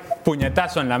everybody?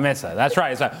 Puñetazo en la mesa. That's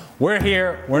right. It's like, we're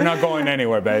here. We're not going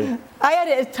anywhere, baby. I had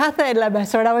it as taza en la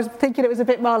mesa, and I was thinking it was a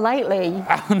bit more lightly.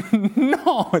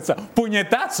 No, it's a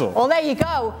puñetazo. Well, there you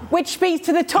go. Which speaks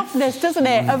to the toughness, doesn't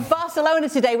it, of Barcelona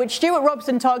today, which Stuart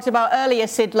Robson talked about earlier,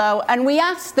 Sidlow. And we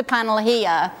asked the panel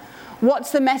here,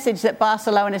 what's the message that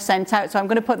Barcelona sent out? So I'm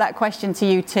going to put that question to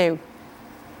you too.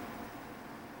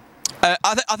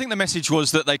 I think the message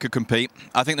was that they could compete.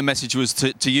 I think the message was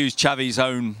to use Xavi's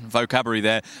own vocabulary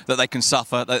there, that they can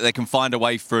suffer, that they can find a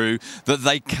way through, that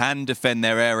they can defend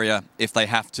their area if they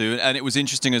have to. And it was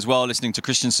interesting as well, listening to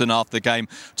Christensen after the game,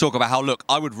 talk about how, look,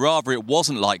 I would rather it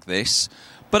wasn't like this.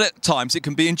 But at times it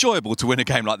can be enjoyable to win a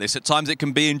game like this. At times it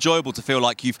can be enjoyable to feel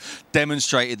like you've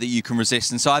demonstrated that you can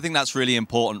resist. And so I think that's really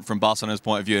important from Barcelona's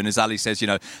point of view. And as Ali says,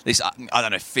 this, I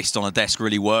don't know if fist on a desk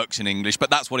really works in English, but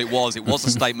that's what it was. It was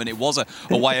a statement. It was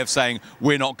a way of saying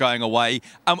we're not going away.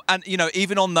 And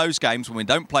even on those games when we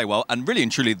don't play well, and really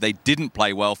and truly they didn't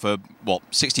play well for,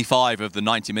 65 of the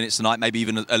 90 minutes tonight, maybe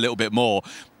even a little bit more.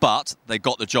 But they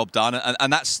got the job done.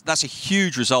 And that's a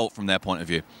huge result from their point of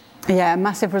view. Yeah, a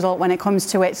massive result when it comes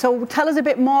to it. So tell us a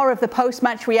bit more of the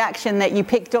post-match reaction that you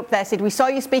picked up there, Sid. We saw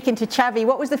you speaking to Xavi.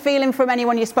 What was the feeling from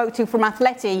anyone you spoke to from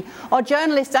Atleti or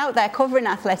journalists out there covering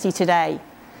Atleti today?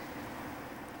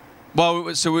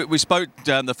 Well, so we spoke.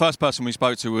 The first person we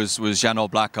spoke to was Jan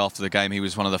Oblak after the game. He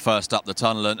was one of the first up the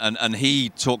tunnel, and he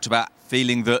talked about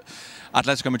feeling that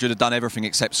Atletico Madrid had done everything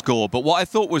except score. But what I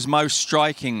thought was most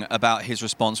striking about his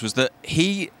response was that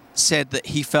he said that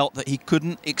he felt that he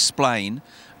couldn't explain,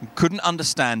 couldn't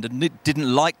understand, and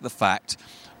didn't like the fact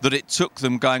that it took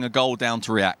them going a goal down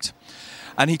to react.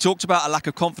 And he talked about a lack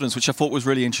of confidence, which I thought was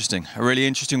really interesting, a really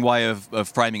interesting way of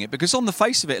framing it. Because on the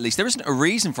face of it, at least, there isn't a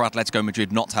reason for Atletico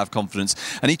Madrid not to have confidence.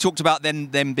 And he talked about them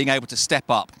being able to step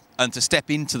up and to step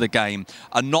into the game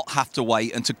and not have to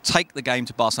wait and to take the game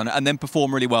to Barcelona and then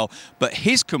perform really well. But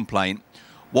his complaint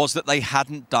was that they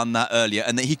hadn't done that earlier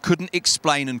and that he couldn't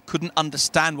explain and couldn't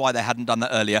understand why they hadn't done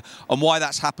that earlier and why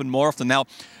that's happened more often. Now,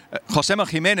 Josema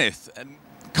Jimenez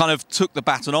kind of took the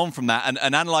baton on from that and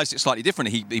analysed it slightly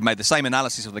differently. He made the same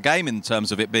analysis of the game in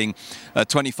terms of it being a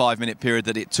 25-minute period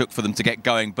that it took for them to get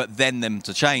going, but then them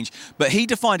to change. But he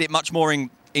defined it much more in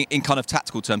kind of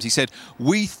tactical terms. He said,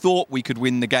 we thought we could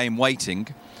win the game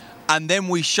waiting, and then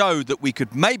we showed that we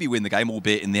could maybe win the game,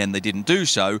 albeit in the end they didn't do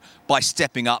so, by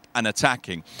stepping up and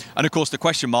attacking. And of course the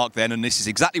question mark then, and this is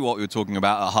exactly what we were talking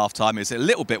about at half-time, is a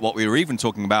little bit what we were even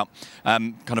talking about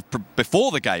kind of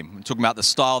before the game, talking about the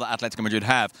style that Atletico Madrid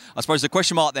have. I suppose the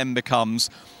question mark then becomes,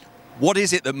 what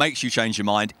is it that makes you change your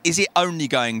mind? Is it only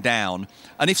going down?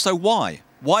 And if so, why?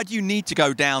 Why do you need to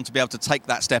go down to be able to take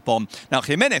that step on? Now,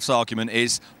 Jimenez's argument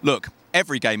is, look,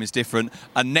 every game is different,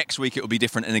 and next week it will be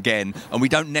different and again, and we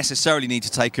don't necessarily need to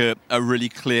take a really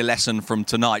clear lesson from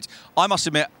tonight. I must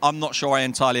admit, I'm not sure I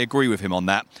entirely agree with him on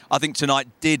that. I think tonight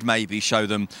did maybe show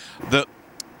them that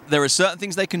there are certain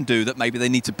things they can do that maybe they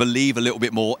need to believe a little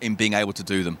bit more in being able to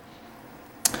do them.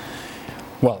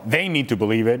 Well, they need to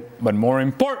believe it, but more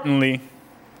importantly,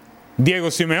 Diego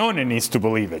Simeone needs to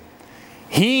believe it.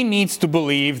 He needs to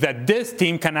believe that this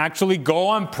team can actually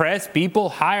go and press people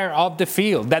higher up the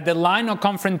field, that the line of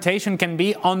confrontation can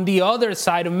be on the other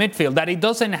side of midfield, that it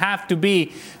doesn't have to be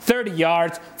 30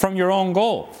 yards from your own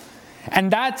goal. And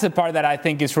that's the part that I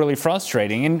think is really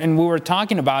frustrating. And we were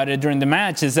talking about it during the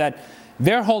match, is that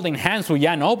they're holding hands with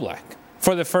Jan Oblak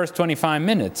for the first 25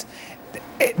 minutes.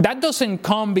 That doesn't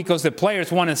come because the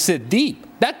players want to sit deep.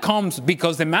 That comes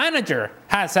because the manager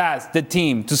has asked the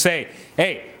team to say,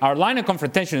 hey, our line of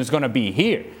confrontation is going to be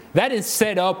here. That is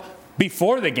set up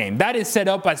before the game. That is set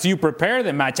up as you prepare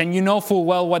the match, and you know full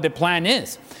well what the plan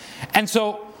is. And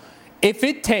so if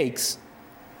it takes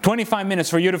 25 minutes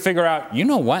for you to figure out, you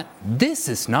know what, this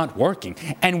is not working.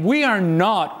 And we are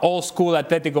not old school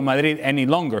Atletico Madrid any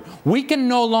longer. We can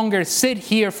no longer sit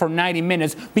here for 90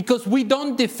 minutes because we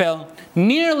don't defend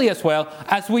nearly as well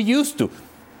as we used to.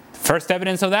 First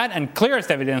evidence of that and clearest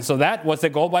evidence of that was the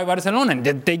goal by Barcelona. And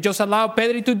they just allowed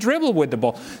Pedri to dribble with the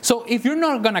ball. So if you're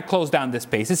not going to close down the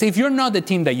spaces, if you're not the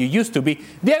team that you used to be,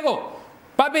 Diego,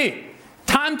 papi,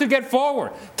 time to get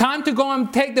forward. Time to go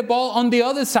and take the ball on the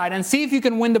other side and see if you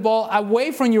can win the ball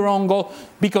away from your own goal.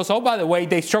 Because, oh, by the way,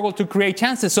 they struggle to create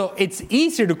chances. So it's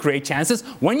easier to create chances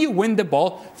when you win the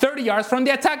ball 30 yards from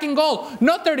the attacking goal,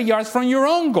 not 30 yards from your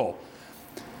own goal.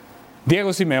 Diego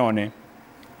Simeone,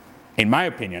 in my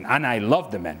opinion, and I love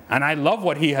the man, and I love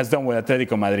what he has done with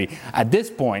Atletico Madrid at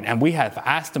this point, and we have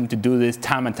asked him to do this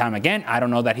time and time again. I don't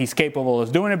know that he's capable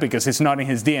of doing it because it's not in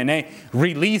his DNA.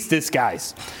 Release these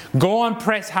guys. Go and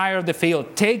press higher up the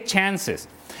field. Take chances.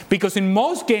 Because in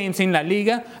most games in La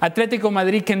Liga, Atletico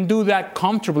Madrid can do that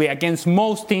comfortably against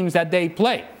most teams that they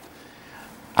play.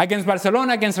 Against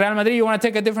Barcelona, against Real Madrid, you want to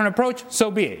take a different approach?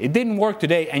 So be it. It didn't work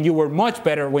today, and you were much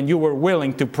better when you were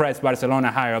willing to press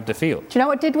Barcelona higher up the field. Do you know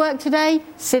what did work today?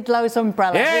 Sid Lowe's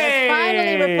umbrella. Hey! He has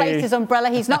finally replaced his umbrella.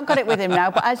 He's not got it with him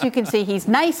now, but as you can see, he's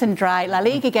nice and dry. La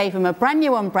Liga gave him a brand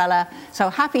new umbrella, so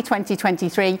happy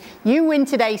 2023. You win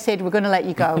today, Sid. We're going to let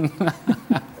you go.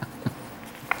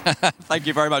 Thank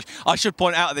you very much. I should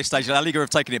point out at this stage that La Liga have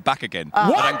taken it back again.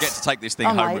 What? I don't get to take this thing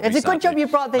home with me. It's a good job you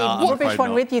brought the rubbish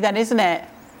one with you then, isn't it?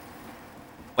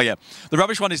 Well, yeah, the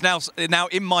rubbish one is now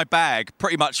in my bag,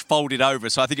 pretty much folded over,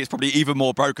 so I think it's probably even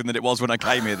more broken than it was when I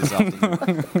came here this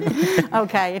afternoon.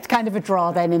 Okay, it's kind of a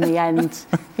draw then in the end.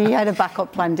 He had a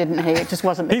backup plan, didn't he? It just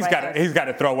wasn't the greatest. He's got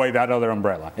to throw away that other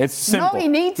umbrella. It's simple. No, he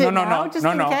needs it now, just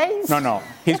in case. No.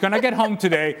 He's going to get home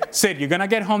today. Sid, you're going to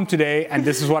get home today, and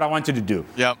this is what I want you to do.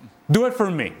 Yep. Do it for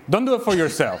me. Don't do it for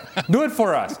yourself. Do it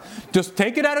for us. Just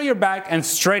take it out of your bag and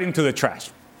straight into the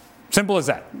trash. Simple as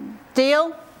that.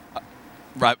 Deal?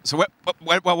 Right. So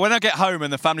when I get home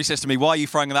and the family says to me, "Why are you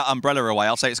throwing that umbrella away?"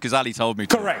 I'll say it's because Ali told me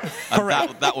to. Correct.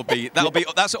 That'll be.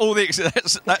 That's all the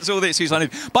excuse I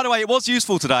need. By the way, it was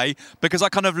useful today because I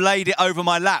kind of laid it over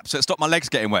my lap so it stopped my legs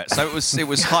getting wet. So it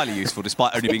was highly useful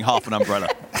despite only being half an umbrella.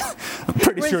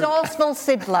 Resourceful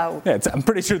Sid Lowe. Yeah, I'm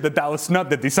pretty sure that was not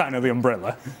the design of the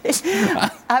umbrella.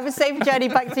 Have a safe journey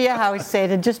back to your house,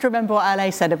 Sid, and just remember what LA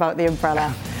said about the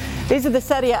umbrella. These are the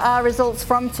Serie A results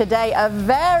from today. A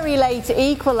very late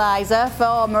equaliser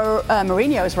for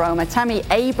Mourinho's Roma. Tammy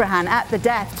Abraham at the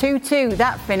death. 2-2,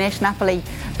 that finish. Napoli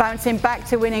bouncing back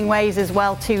to winning ways as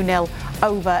well. 2-0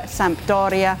 over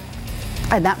Sampdoria.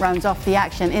 And that rounds off the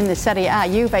action in the Serie A.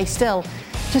 Juve still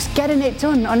just getting it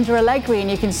done under Allegri, and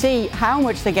you can see how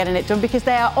much they're getting it done because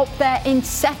they are up there in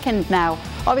second now.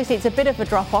 Obviously, it's a bit of a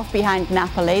drop-off behind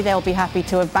Napoli. They'll be happy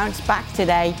to have bounced back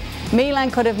today.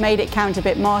 Milan could have made it count a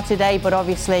bit more today, but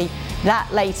obviously that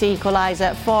late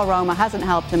equaliser for Roma hasn't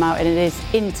helped them out, and it is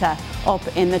Inter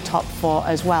up in the top 4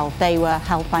 as well. They were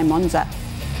held by Monza.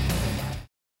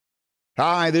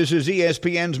 Hi, this is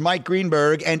ESPN's Mike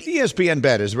Greenberg, and ESPN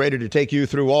Bet is ready to take you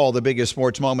through all the biggest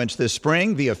sports moments this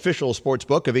spring. The official sports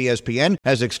book of ESPN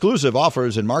has exclusive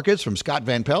offers and markets from Scott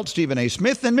Van Pelt, Stephen A.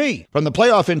 Smith, and me. From the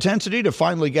playoff intensity to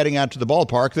finally getting out to the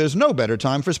ballpark, there's no better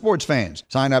time for sports fans.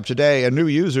 Sign up today, and new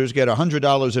users get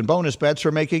 $100 in bonus bets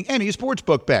for making any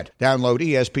sportsbook bet. Download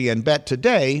ESPN Bet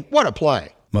today. What a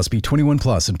play. Must be 21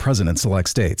 plus and present in select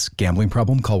states. Gambling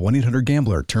problem? Call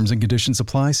 1-800-GAMBLER. Terms and conditions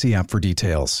apply. See app for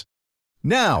details.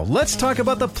 Now, let's talk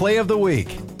about the play of the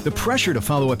week. The pressure to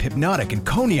follow up Hypnotic and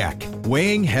Cognac,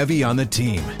 weighing heavy on the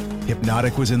team.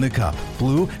 Hypnotic was in the cup,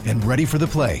 blue, and ready for the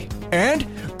play. And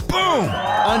boom!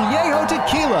 Añejo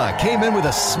Tequila came in with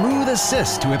a smooth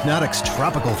assist to Hypnotic's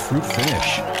tropical fruit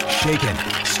finish. Shaken,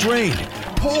 strained,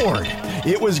 poured.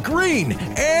 It was green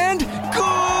and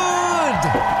good!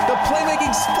 The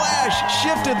playmaking splash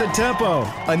shifted the tempo.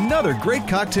 Another great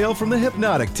cocktail from the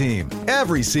Hypnotic team.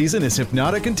 Every season is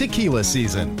Hypnotic and Tequila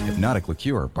season. Hypnotic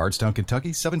Liqueur, Bardstown,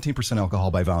 Kentucky, 17%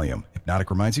 alcohol by volume. Hypnotic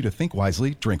reminds you to think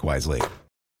wisely, drink wisely.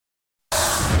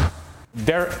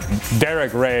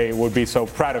 Derek Ray would be so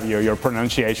proud of you, your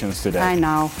pronunciations today. I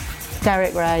know.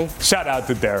 Derek Ray. Shout out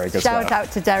to Derek as well. Shout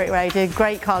out to Derek Ray. Did a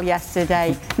great call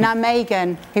yesterday. Now,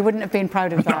 Megan, he wouldn't have been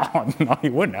proud of that. No, he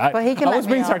wouldn't. But he can I was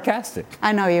being sarcastic.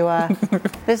 I know you are.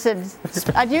 Listen,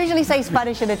 I'd usually say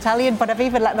Spanish and Italian, but I've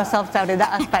even let myself down in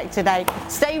that aspect today.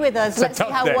 Stay with us. Let's see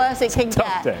how worse it can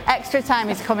get. Day. Extra Time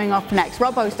is coming up next.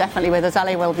 Robbo's definitely with us.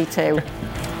 Ali will be too.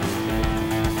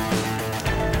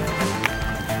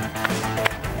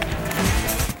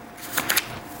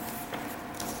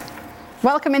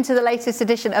 Welcome into the latest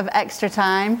edition of Extra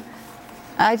Time.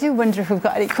 I do wonder if we've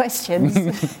got any questions.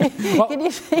 Can you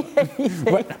see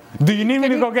anything? What? Do you need me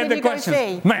to go get the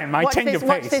questions? Man, my change of pace.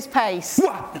 Watch this pace.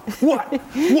 What?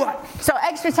 So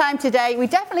Extra Time today, we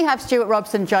definitely have Stuart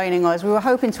Robson joining us. We were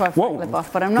hoping to have Frank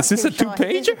Leboeuf, but I'm not too sure. Is this a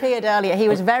two-pager? He disappeared earlier. He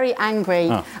was very angry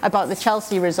about the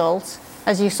Chelsea result,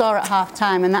 as you saw at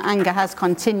half-time, and that anger has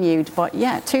continued. But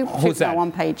yeah, two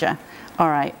one-pager. All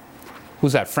right.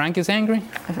 Who's that? Frank is angry?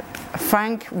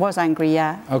 Frank was angry,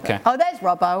 yeah. Okay. Oh, there's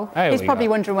Robbo. He's probably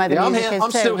wondering where the music is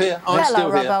I'm too. Still here.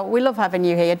 Hello, Robbo. We love having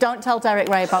you here. Don't tell Derek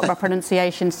Ray about my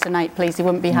pronunciations tonight, please. He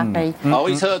wouldn't be happy. Oh,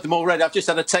 he's heard them already. I've just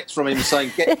had a text from him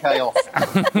saying, "Get Kay off."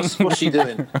 What's she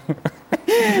doing?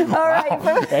 All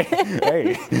right.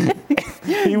 Hey.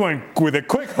 He went with a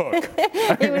quick hook.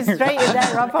 He was straight in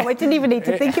there, Robbo. I didn't even need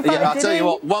to think about it. I'll tell you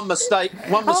what. One mistake,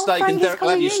 and Derek will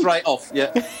have you straight off.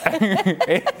 Yeah.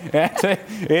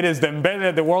 It is Dembele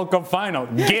at the World Cup final.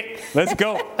 Let's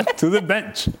go to the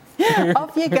bench.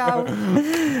 Off you go.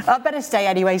 I better stay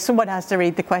anyway. Someone has to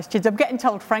read the questions. I'm getting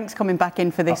told Frank's coming back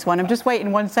in for this one. I'm just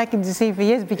waiting 1 second to see if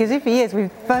he is, because if he is,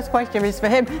 first question is for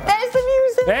him. There's the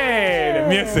music. Hey, the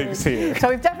music's here. So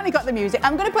we've definitely got the music.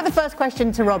 I'm going to put the first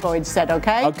question to Robbo instead,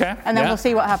 okay? Okay. And then we'll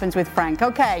see what happens with Frank.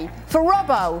 Okay. For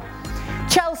Robbo,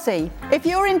 Chelsea, if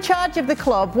you're in charge of the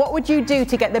club, what would you do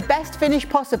to get the best finish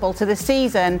possible to the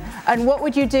season? And what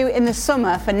would you do in the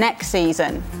summer for next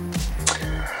season?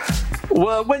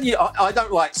 Well, I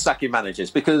don't like sacking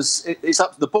managers because it's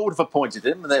up to the board have appointed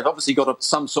him and they've obviously got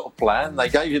some sort of plan. They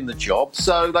gave him the job,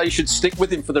 so they should stick with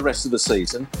him for the rest of the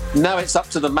season. Now it's up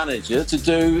to the manager to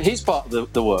do his part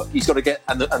of the work. He's got to get,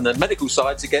 and the medical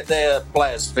side, to get their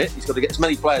players fit. He's got to get as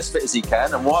many players fit as he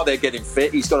can, and while they're getting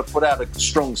fit, he's got to put out a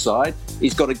strong side.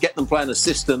 He's got to get them playing a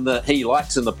system that he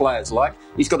likes and the players like.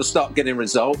 He's got to start getting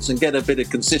results and get a bit of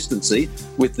consistency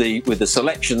with the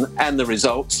selection and the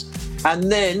results.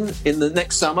 And then in the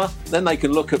next summer, then they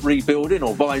can look at rebuilding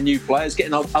or buying new players,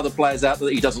 getting other players out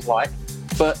that he doesn't like.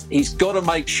 But he's got to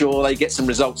make sure they get some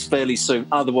results fairly soon.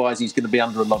 Otherwise, he's going to be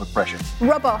under a lot of pressure.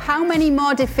 Robbo, how many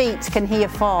more defeats can he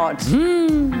afford?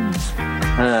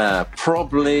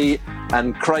 Probably,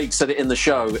 and Craig said it in the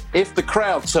show, if the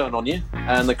crowd turn on you,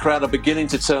 and the crowd are beginning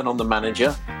to turn on the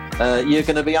manager, you're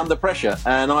going to be under pressure.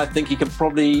 And I think he can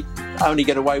probably only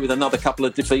get away with another couple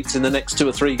of defeats in the next 2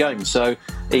 or 3 games. So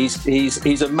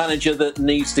he's a manager that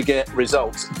needs to get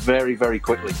results very, very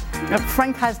quickly.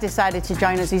 Frank has decided to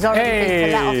join us. He's already been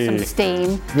to let off some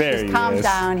steam. He's calmed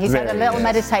down. He's had a little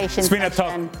meditation. It's been a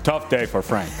tough day for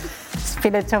Frank. It's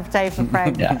been a tough day for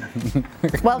Frank. Yeah.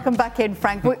 Welcome back in,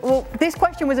 Frank. Well, this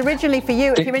question was originally for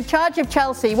you. If you're in charge of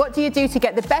Chelsea, what do you do to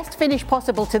get the best finish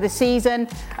possible to the season?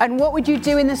 And what would you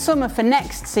do in the summer for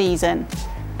next season?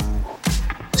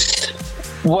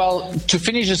 Well, to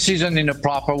finish the season in a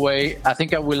proper way, I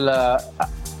think I will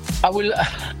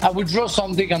draw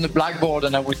something on the blackboard,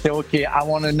 and I will say, okay, I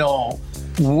want to know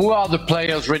who are the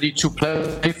players ready to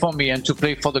play for me and to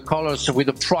play for the colours with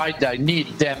the pride that I need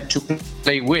them to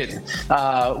play with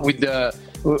a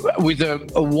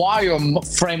wire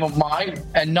frame of mind,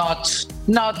 and not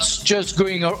just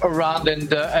going around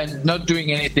and not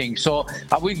doing anything. So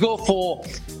I will go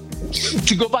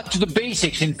to go back to the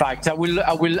basics. In fact, I will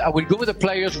go with the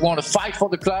players who want to fight for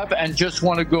the club and just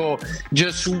want to go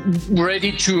just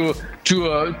ready to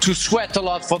sweat a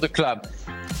lot for the club.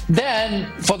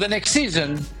 Then for the next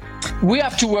season, we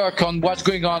have to work on what's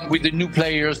going on with the new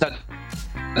players that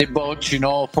they bought,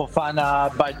 Fofana,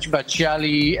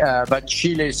 Bacile,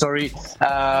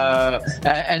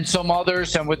 and some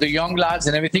others, and with the young lads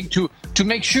and everything, to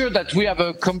make sure that we have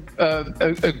a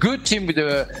good team with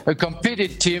a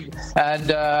competitive team,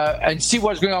 and see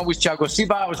what's going on with Thiago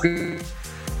Silva, what's going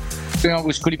on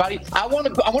with Koulibaly. I want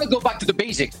to go back to the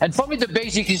basic, and for me the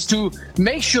basic is to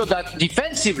make sure that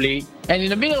defensively and in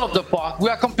the middle of the park we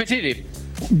are competitive.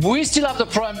 We still have the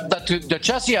problem that the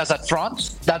Chelsea has at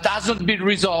front that hasn't been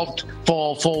resolved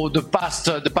for the past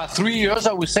 3 years,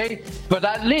 I would say. But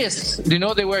at least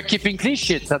they were keeping clean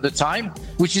sheets at the time,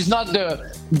 which is not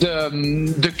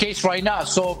the case right now.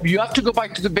 So you have to go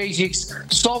back to the basics,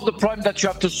 solve the problem that you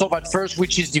have to solve at first,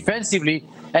 which is defensively,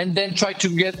 and then try to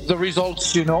get the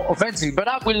results, offensively. But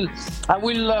I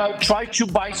will try to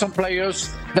buy some players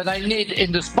that I need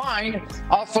in the spine.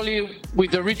 Hopefully,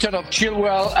 with the return of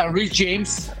Chilwell and Reece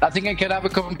James, I think I can have a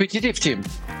competitive team.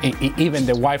 Even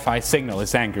the Wi-Fi signal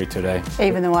is angry today.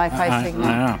 Even the Wi-Fi signal.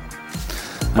 I know.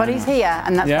 But he's here,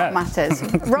 and that's what matters.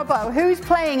 Robbo, who's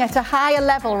playing at a higher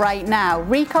level right now?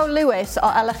 Rico Lewis or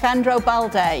Alejandro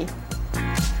Balde?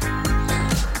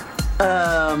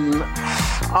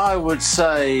 I would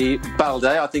say Balde.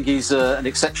 I think he's an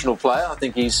exceptional player. I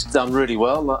think he's done really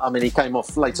well. I mean, he came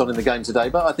off late on in the game today,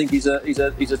 but I think he's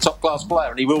a top-class player,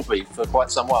 and he will be for quite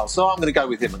some while. So I'm going to go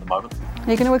with him at the moment. Are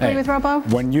you going to agree with Robbo?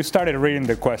 When you started reading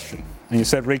the question, and you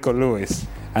said Rico Lewis,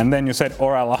 and then you said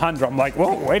or Alejandro, I'm like,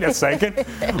 whoa, wait a second.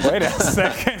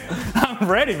 I'm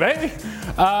ready, baby.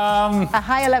 A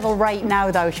higher level right now,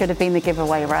 though, should have been the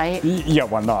giveaway, right? Yeah,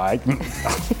 well, no.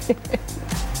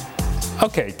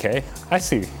 Okay, Kay, I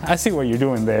see what you're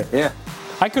doing there. Yeah.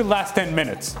 I could last 10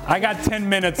 minutes. I got 10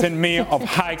 minutes in me of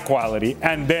high quality,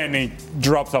 and then it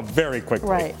drops off very quickly.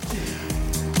 Right.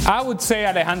 I would say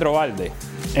Alejandro Balde.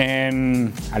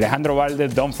 And Alejandro Balde,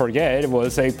 don't forget,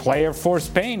 was a player for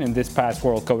Spain in this past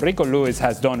World Cup. Rico Lewis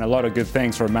has done a lot of good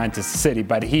things for Manchester City,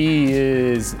 but he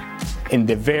is in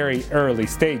the very early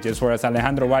stages, whereas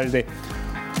Alejandro Balde,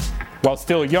 while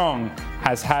still young,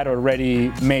 has had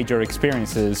already major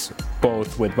experiences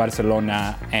both with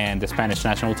Barcelona and the Spanish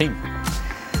national team.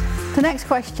 The next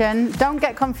question, don't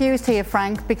get confused here,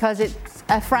 Frank, because it's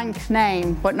a Frank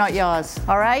name, but not yours,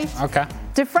 all right? Okay.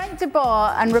 Do Frank de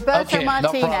Boer and Roberto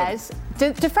Martinez...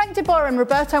 Do Frank de Boer and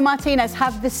Roberto Martinez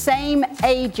have the same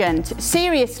agent?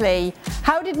 Seriously,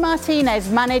 how did Martinez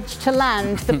manage to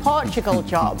land the Portugal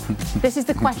job? This is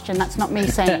the question, that's not me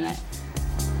saying it.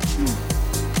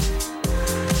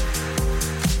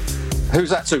 Who's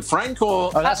that to, Frank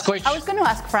or? Last question. I was going to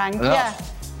ask Frank, yeah.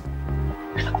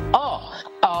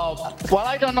 Well,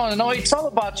 I don't know. No, it's all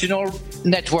about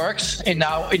networks in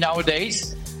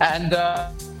nowadays, and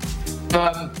I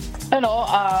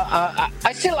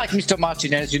still like Mr.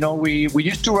 Martinez. We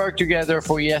used to work together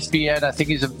for ESPN. I think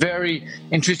he's a very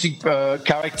interesting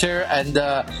character, and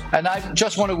I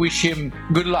just want to wish him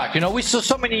good luck. We saw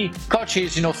so many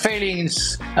coaches,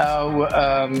 failings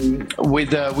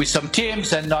with some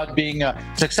teams and not being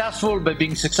successful, but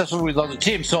being successful with other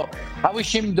teams. So I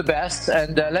wish him the best,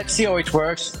 and let's see how it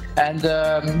works, and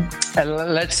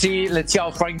let's see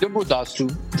how Frank de Boer does too.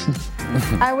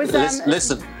 I was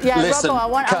listen. Yeah, listen,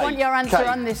 Robbo, I want your answer Kate,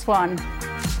 on this one.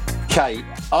 Kate,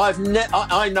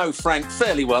 I know Frank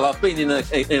fairly well. I've been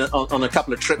on a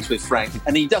couple of trips with Frank,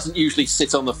 and he doesn't usually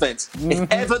sit on the fence. If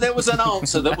ever there was an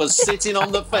answer that was sitting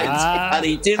on the fence and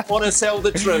he didn't want to tell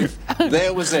the truth,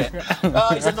 there was it.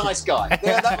 He's a nice guy.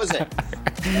 Yeah, that was it.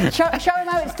 Show him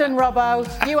how it's done, Robbo.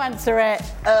 You answer it.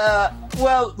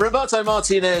 Well, Roberto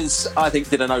Martinez, I think,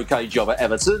 did an okay job at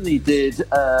Everton. He did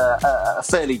a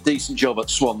fairly decent job at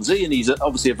Swansea, and he's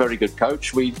obviously a very good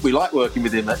coach. We like working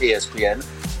with him at ESPN.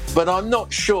 But I'm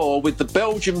not sure, with the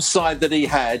Belgium side that he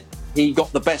had, he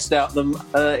got the best out of them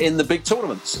in the big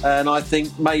tournaments. And I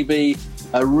think maybe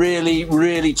a really,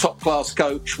 really top-class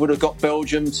coach would have got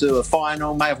Belgium to a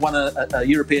final, may have won a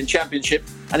European Championship,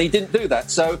 and he didn't do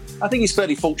that. So I think he's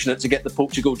fairly fortunate to get the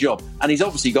Portugal job. And he's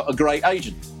obviously got a great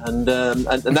agent. And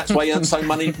that's why he earned so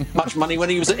much money when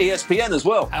he was at ESPN as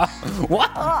well.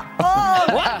 What?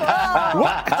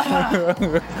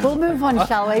 We'll move on,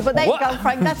 shall we? But there you go,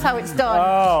 Frank. That's how it's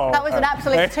done. That was an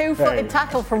absolute two-footed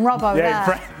tackle from Robbo there.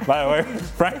 By the way,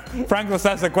 Frank was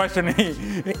asked a question.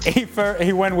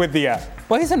 He went with the,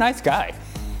 well, he's a nice guy.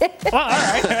 Well, all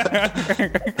right.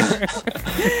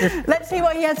 Let's see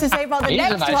what he has to say about the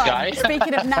next one. Guy.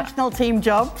 Speaking of national team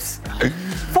jobs.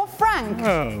 For Frank,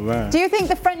 do you think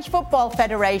the French Football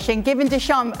Federation giving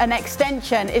Deschamps an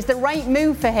extension is the right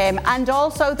move for him and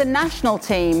also the national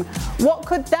team? What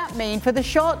could that mean for the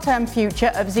short-term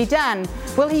future of Zidane?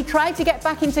 Will he try to get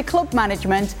back into club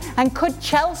management, and could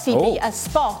Chelsea be a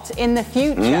spot in the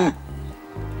future?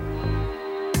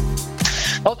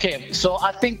 Okay, so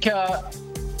I think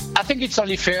it's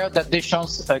only fair that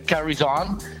Deschamps carries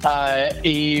on.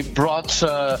 He brought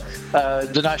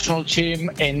the national team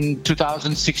in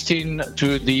 2016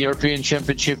 to the European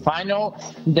Championship final.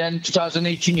 Then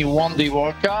 2018 he won the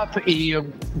World Cup. He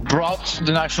brought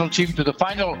the national team to the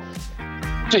final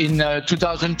in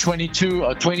 2022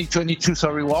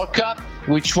 World Cup,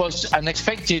 which was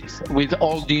unexpected with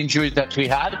all the injuries that we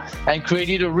had, and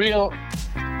created a real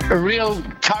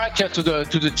character to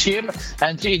the team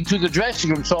and into the dressing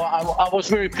room. So I was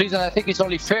very pleased, and I think it's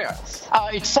only fair.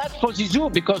 It's sad for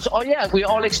Zizou because, we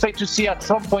all expect to see at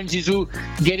some point Zizou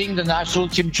getting the national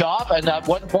team job, and at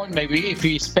one point maybe, if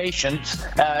he's patient,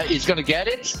 he's going to get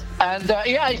it. And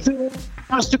if he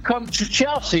wants to come to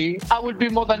Chelsea, I would be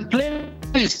more than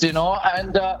pleased,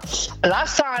 And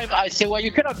last time I said, well,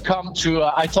 you cannot come to.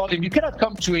 I told him you cannot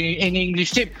come to an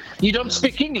English team. You don't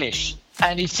speak English.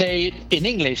 And he said in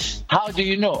English, how do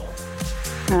you know?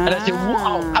 And I said,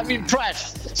 wow, I'm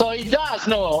impressed. So he does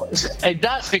know, he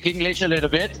does speak English a little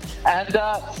bit. And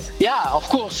of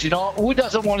course, who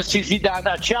doesn't want to see Zidane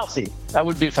at Chelsea? That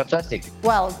would be fantastic.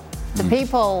 Well, the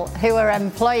people who are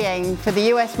employing for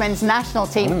the US men's national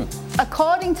team,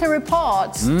 according to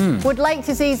reports, would like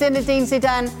to see Zinedine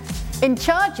Zidane in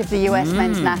charge of the US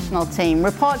men's national team.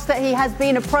 Reports that he has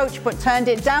been approached but turned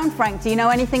it down. Frank, do you know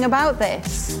anything about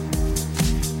this?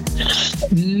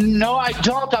 No, I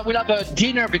don't. I will have a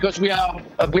dinner because we have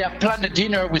planned a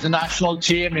dinner with the national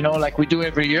team, like we do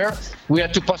every year. We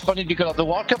had to postpone it because of the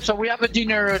World Cup. So we have a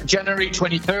dinner January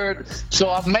 23rd.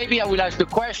 So maybe I will ask the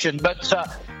question. But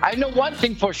I know one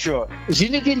thing for sure.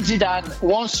 Zinedine Zidane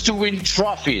wants to win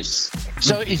trophies.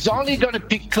 So he's only going to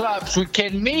pick clubs who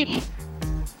can maybe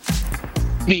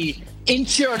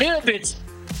ensure a little bit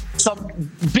some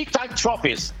big-time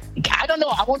trophies. I don't know.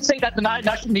 I won't say that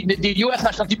the U.S.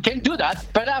 national team can do that,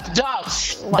 but I have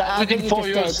doubts that within 4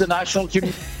 years the national team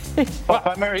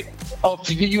of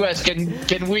the U.S.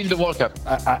 can win the World Cup.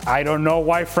 I don't know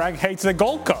why Frank hates the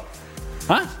Gold Cup.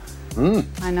 Huh?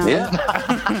 I know. Yeah.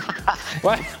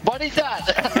 What is that?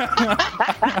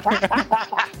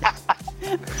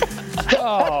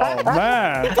 Oh,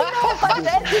 man.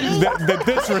 The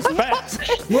disrespect.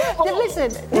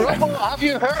 Listen. Robo, have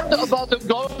you heard about the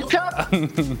Gold Cup?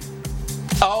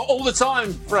 All the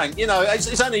time, Frank.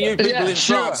 It's only you people in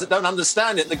France that don't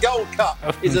understand it. The Gold Cup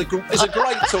is a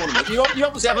great tournament. You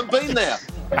obviously haven't been there.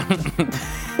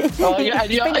 You only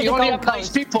have nice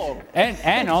people.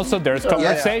 And also there's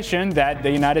conversation that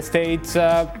the United States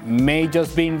may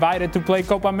just be invited to play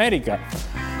Copa America.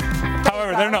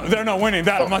 However, they're not winning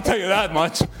that. I'm going to tell you that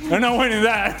much. They're not winning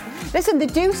that. Listen, they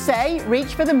do say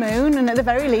reach for the moon, and at the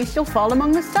very least you'll fall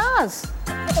among the stars.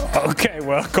 Okay,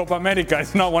 well, Copa America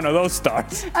is not one of those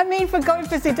stars. I mean, for going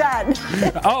for Zidane.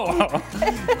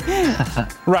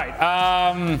 Right.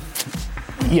 I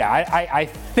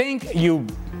think you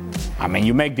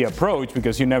make the approach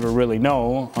because you never really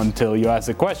know until you ask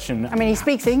the question. I mean, he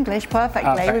speaks English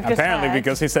perfectly. Apparently,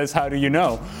 because he says, how do you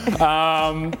know?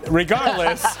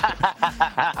 Regardless,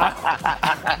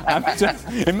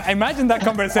 imagine that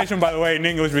conversation, by the way, in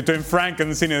English between Frank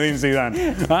and Zinedine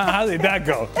Zidane. How did that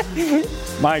go?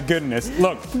 My goodness.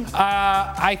 Look,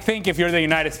 I think if you're the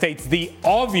United States, the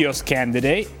obvious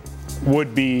candidate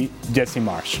would be Jesse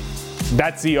Marsch.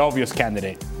 That's the obvious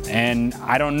candidate. And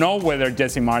I don't know whether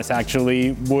Jesse Marsch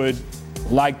actually would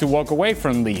like to walk away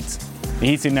from Leeds.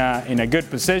 he's in a good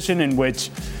position in which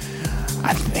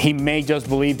he may just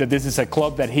believe that this is a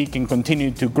club that he can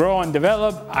continue to grow and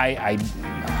develop.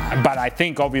 But I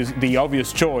think the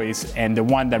obvious choice and the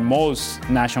one that most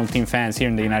national team fans here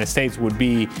in the United States would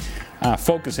be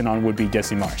focusing on would be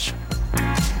Jesse Marsch.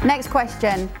 Next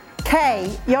question.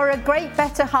 Kay, you're a great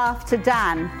better half to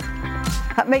Dan.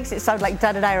 That makes it sound like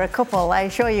Dan and I are a couple. I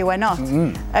assure you we're not.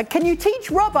 Can you teach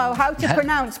Robbo how to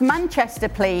pronounce Manchester,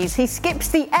 please? He skips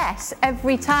the S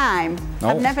every time.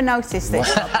 I've never noticed this,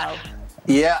 Robbo.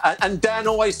 Yeah, and Dan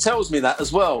always tells me that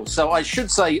as well. So I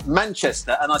should say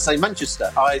Manchester, and I say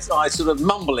Manchester. I sort of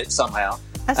mumble it somehow.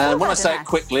 And when I say it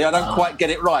quickly, I don't quite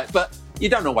get it right. But you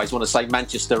don't always want to say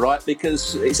Manchester, right?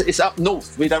 Because it's up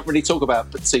north. We don't really talk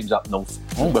about teams up north,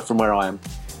 from where I am.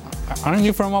 Aren't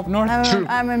you from up north?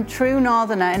 I'm a true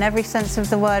northerner in every sense of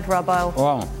the word, Robbo.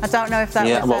 Wow. I don't know if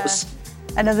that was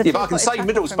another... Yeah, but I can say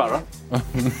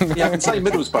Middlesbrough. Yeah, I can say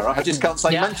Middlesbrough. I just can't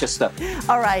say Manchester.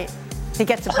 All right. He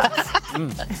gets a pass.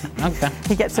 Okay.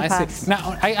 He gets a pass.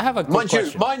 Now, I have a quick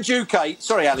question. Mind you, Kate.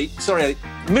 Sorry, Ali.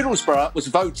 Middlesbrough was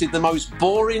voted the most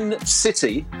boring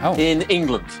city in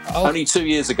England only 2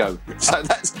 years ago. So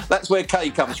that's where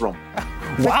Kay comes from.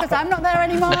 Because I'm not there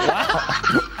anymore.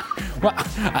 Well,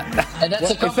 and that's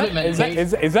a compliment. Is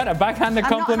that a backhanded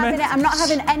compliment? I'm not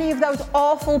having any of those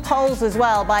awful polls as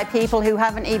well by people who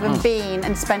haven't even been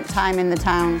and spent time in the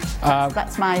town.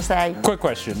 That's my say. Quick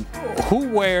question. Who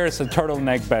wears a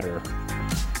turtleneck better?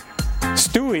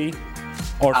 Stewie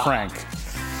or Frank?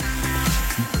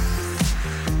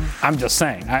 I'm just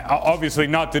saying. Obviously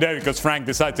not today because Frank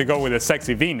decided to go with a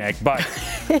sexy V-neck, but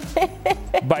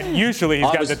usually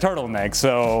he's got the turtleneck,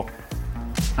 so...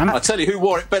 I'll tell you who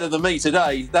wore it better than me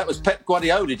today. That was Pep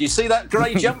Guardiola. Did you see that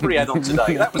grey jumper he had on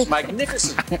today? That was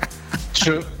magnificent.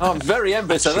 True. I'm very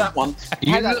envious of that one.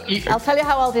 I'll tell you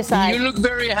how I'll decide. You look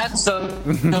very handsome,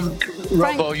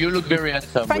 Robbo. You look very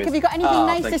handsome. Frank, have you got anything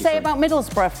nice to say about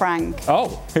Middlesbrough, Frank?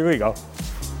 Oh, here we go.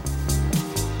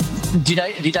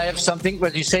 Did I have something?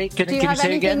 What did you say? Can you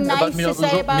say again nice about Middlesbrough? To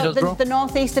say about the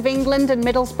northeast of England and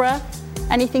Middlesbrough?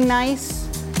 Anything nice?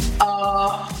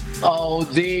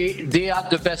 They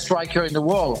had the best striker in the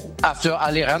world after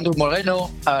Alejandro Moreno,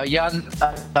 Jan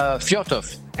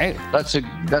Fjotov. Hey, that's a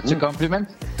compliment.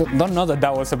 Don't know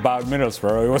that was about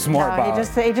Middlesbrough. It was more about.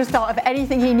 He just thought of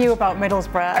anything he knew about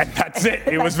Middlesbrough. And that's it.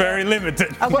 It was very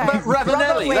limited. Okay. What about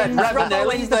Ravanelli? Robbo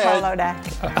wins the polo neck.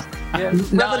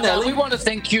 No, we want to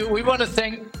thank you. We want to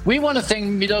thank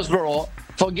Middlesbrough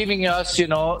for giving us,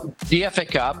 the FA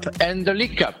Cup and the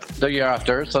League Cup the year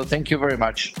after. So thank you very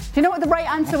much. Do you know what the right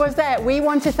answer was there? We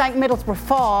want to thank Middlesbrough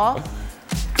for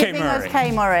giving us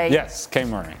Kay Murray. Yes, Kay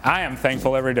Murray. I am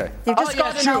thankful every day. You've just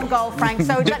scored an own goal, Frank.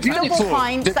 So that's double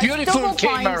points. That's double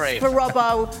points for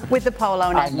Robbo with the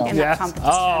polo neck in that competition.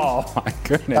 Oh my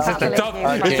goodness! It's a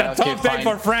tough day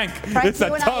for Frank. It's a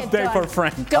tough day for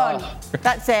Frank. Done.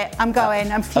 That's it. I'm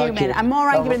going. I'm fuming. Okay. I'm more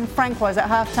angry than Frank was at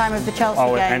half-time of the Chelsea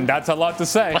game. And that's a lot to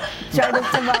say. Join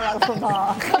us tomorrow for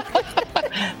more.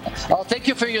 Thank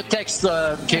you for your text,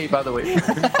 Kay, by the way.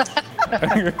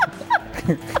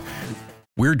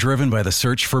 We're driven by the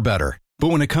search for better. But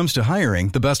when it comes to hiring,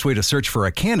 the best way to search for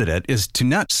a candidate is to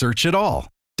not search at all.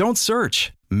 Don't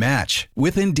search. Match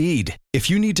with Indeed. If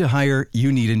you need to hire,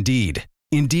 you need Indeed.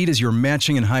 Indeed is your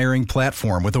matching and hiring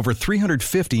platform with over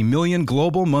 350 million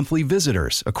global monthly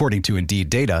visitors, according to Indeed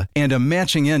data, and a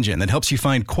matching engine that helps you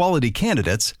find quality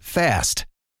candidates fast.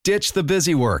 Ditch the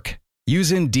busy work.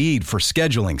 Use Indeed for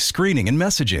scheduling, screening, and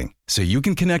messaging so you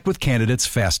can connect with candidates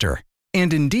faster.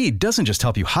 And Indeed doesn't just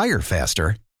help you hire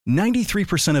faster.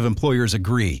 93% of employers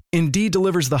agree Indeed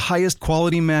delivers the highest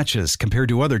quality matches compared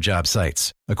to other job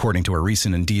sites, according to a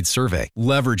recent Indeed survey.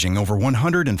 Leveraging over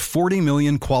 140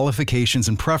 million qualifications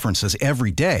and preferences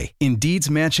every day, Indeed's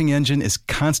matching engine is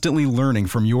constantly learning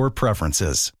from your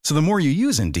preferences. So the more you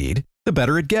use Indeed, the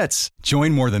better it gets.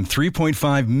 Join more than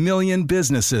 3.5 million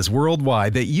businesses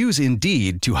worldwide that use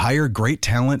Indeed to hire great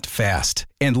talent fast.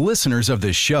 And listeners of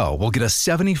this show will get a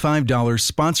 $75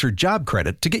 sponsored job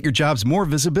credit to get your jobs more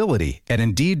visibility at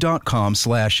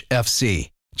Indeed.com/FC.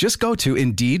 Just go to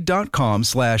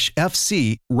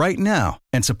Indeed.com/FC right now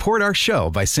and support our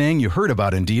show by saying you heard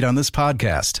about Indeed on this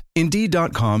podcast.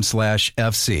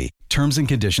 Indeed.com/FC. Terms and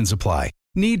conditions apply.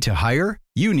 Need to hire?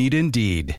 You need Indeed.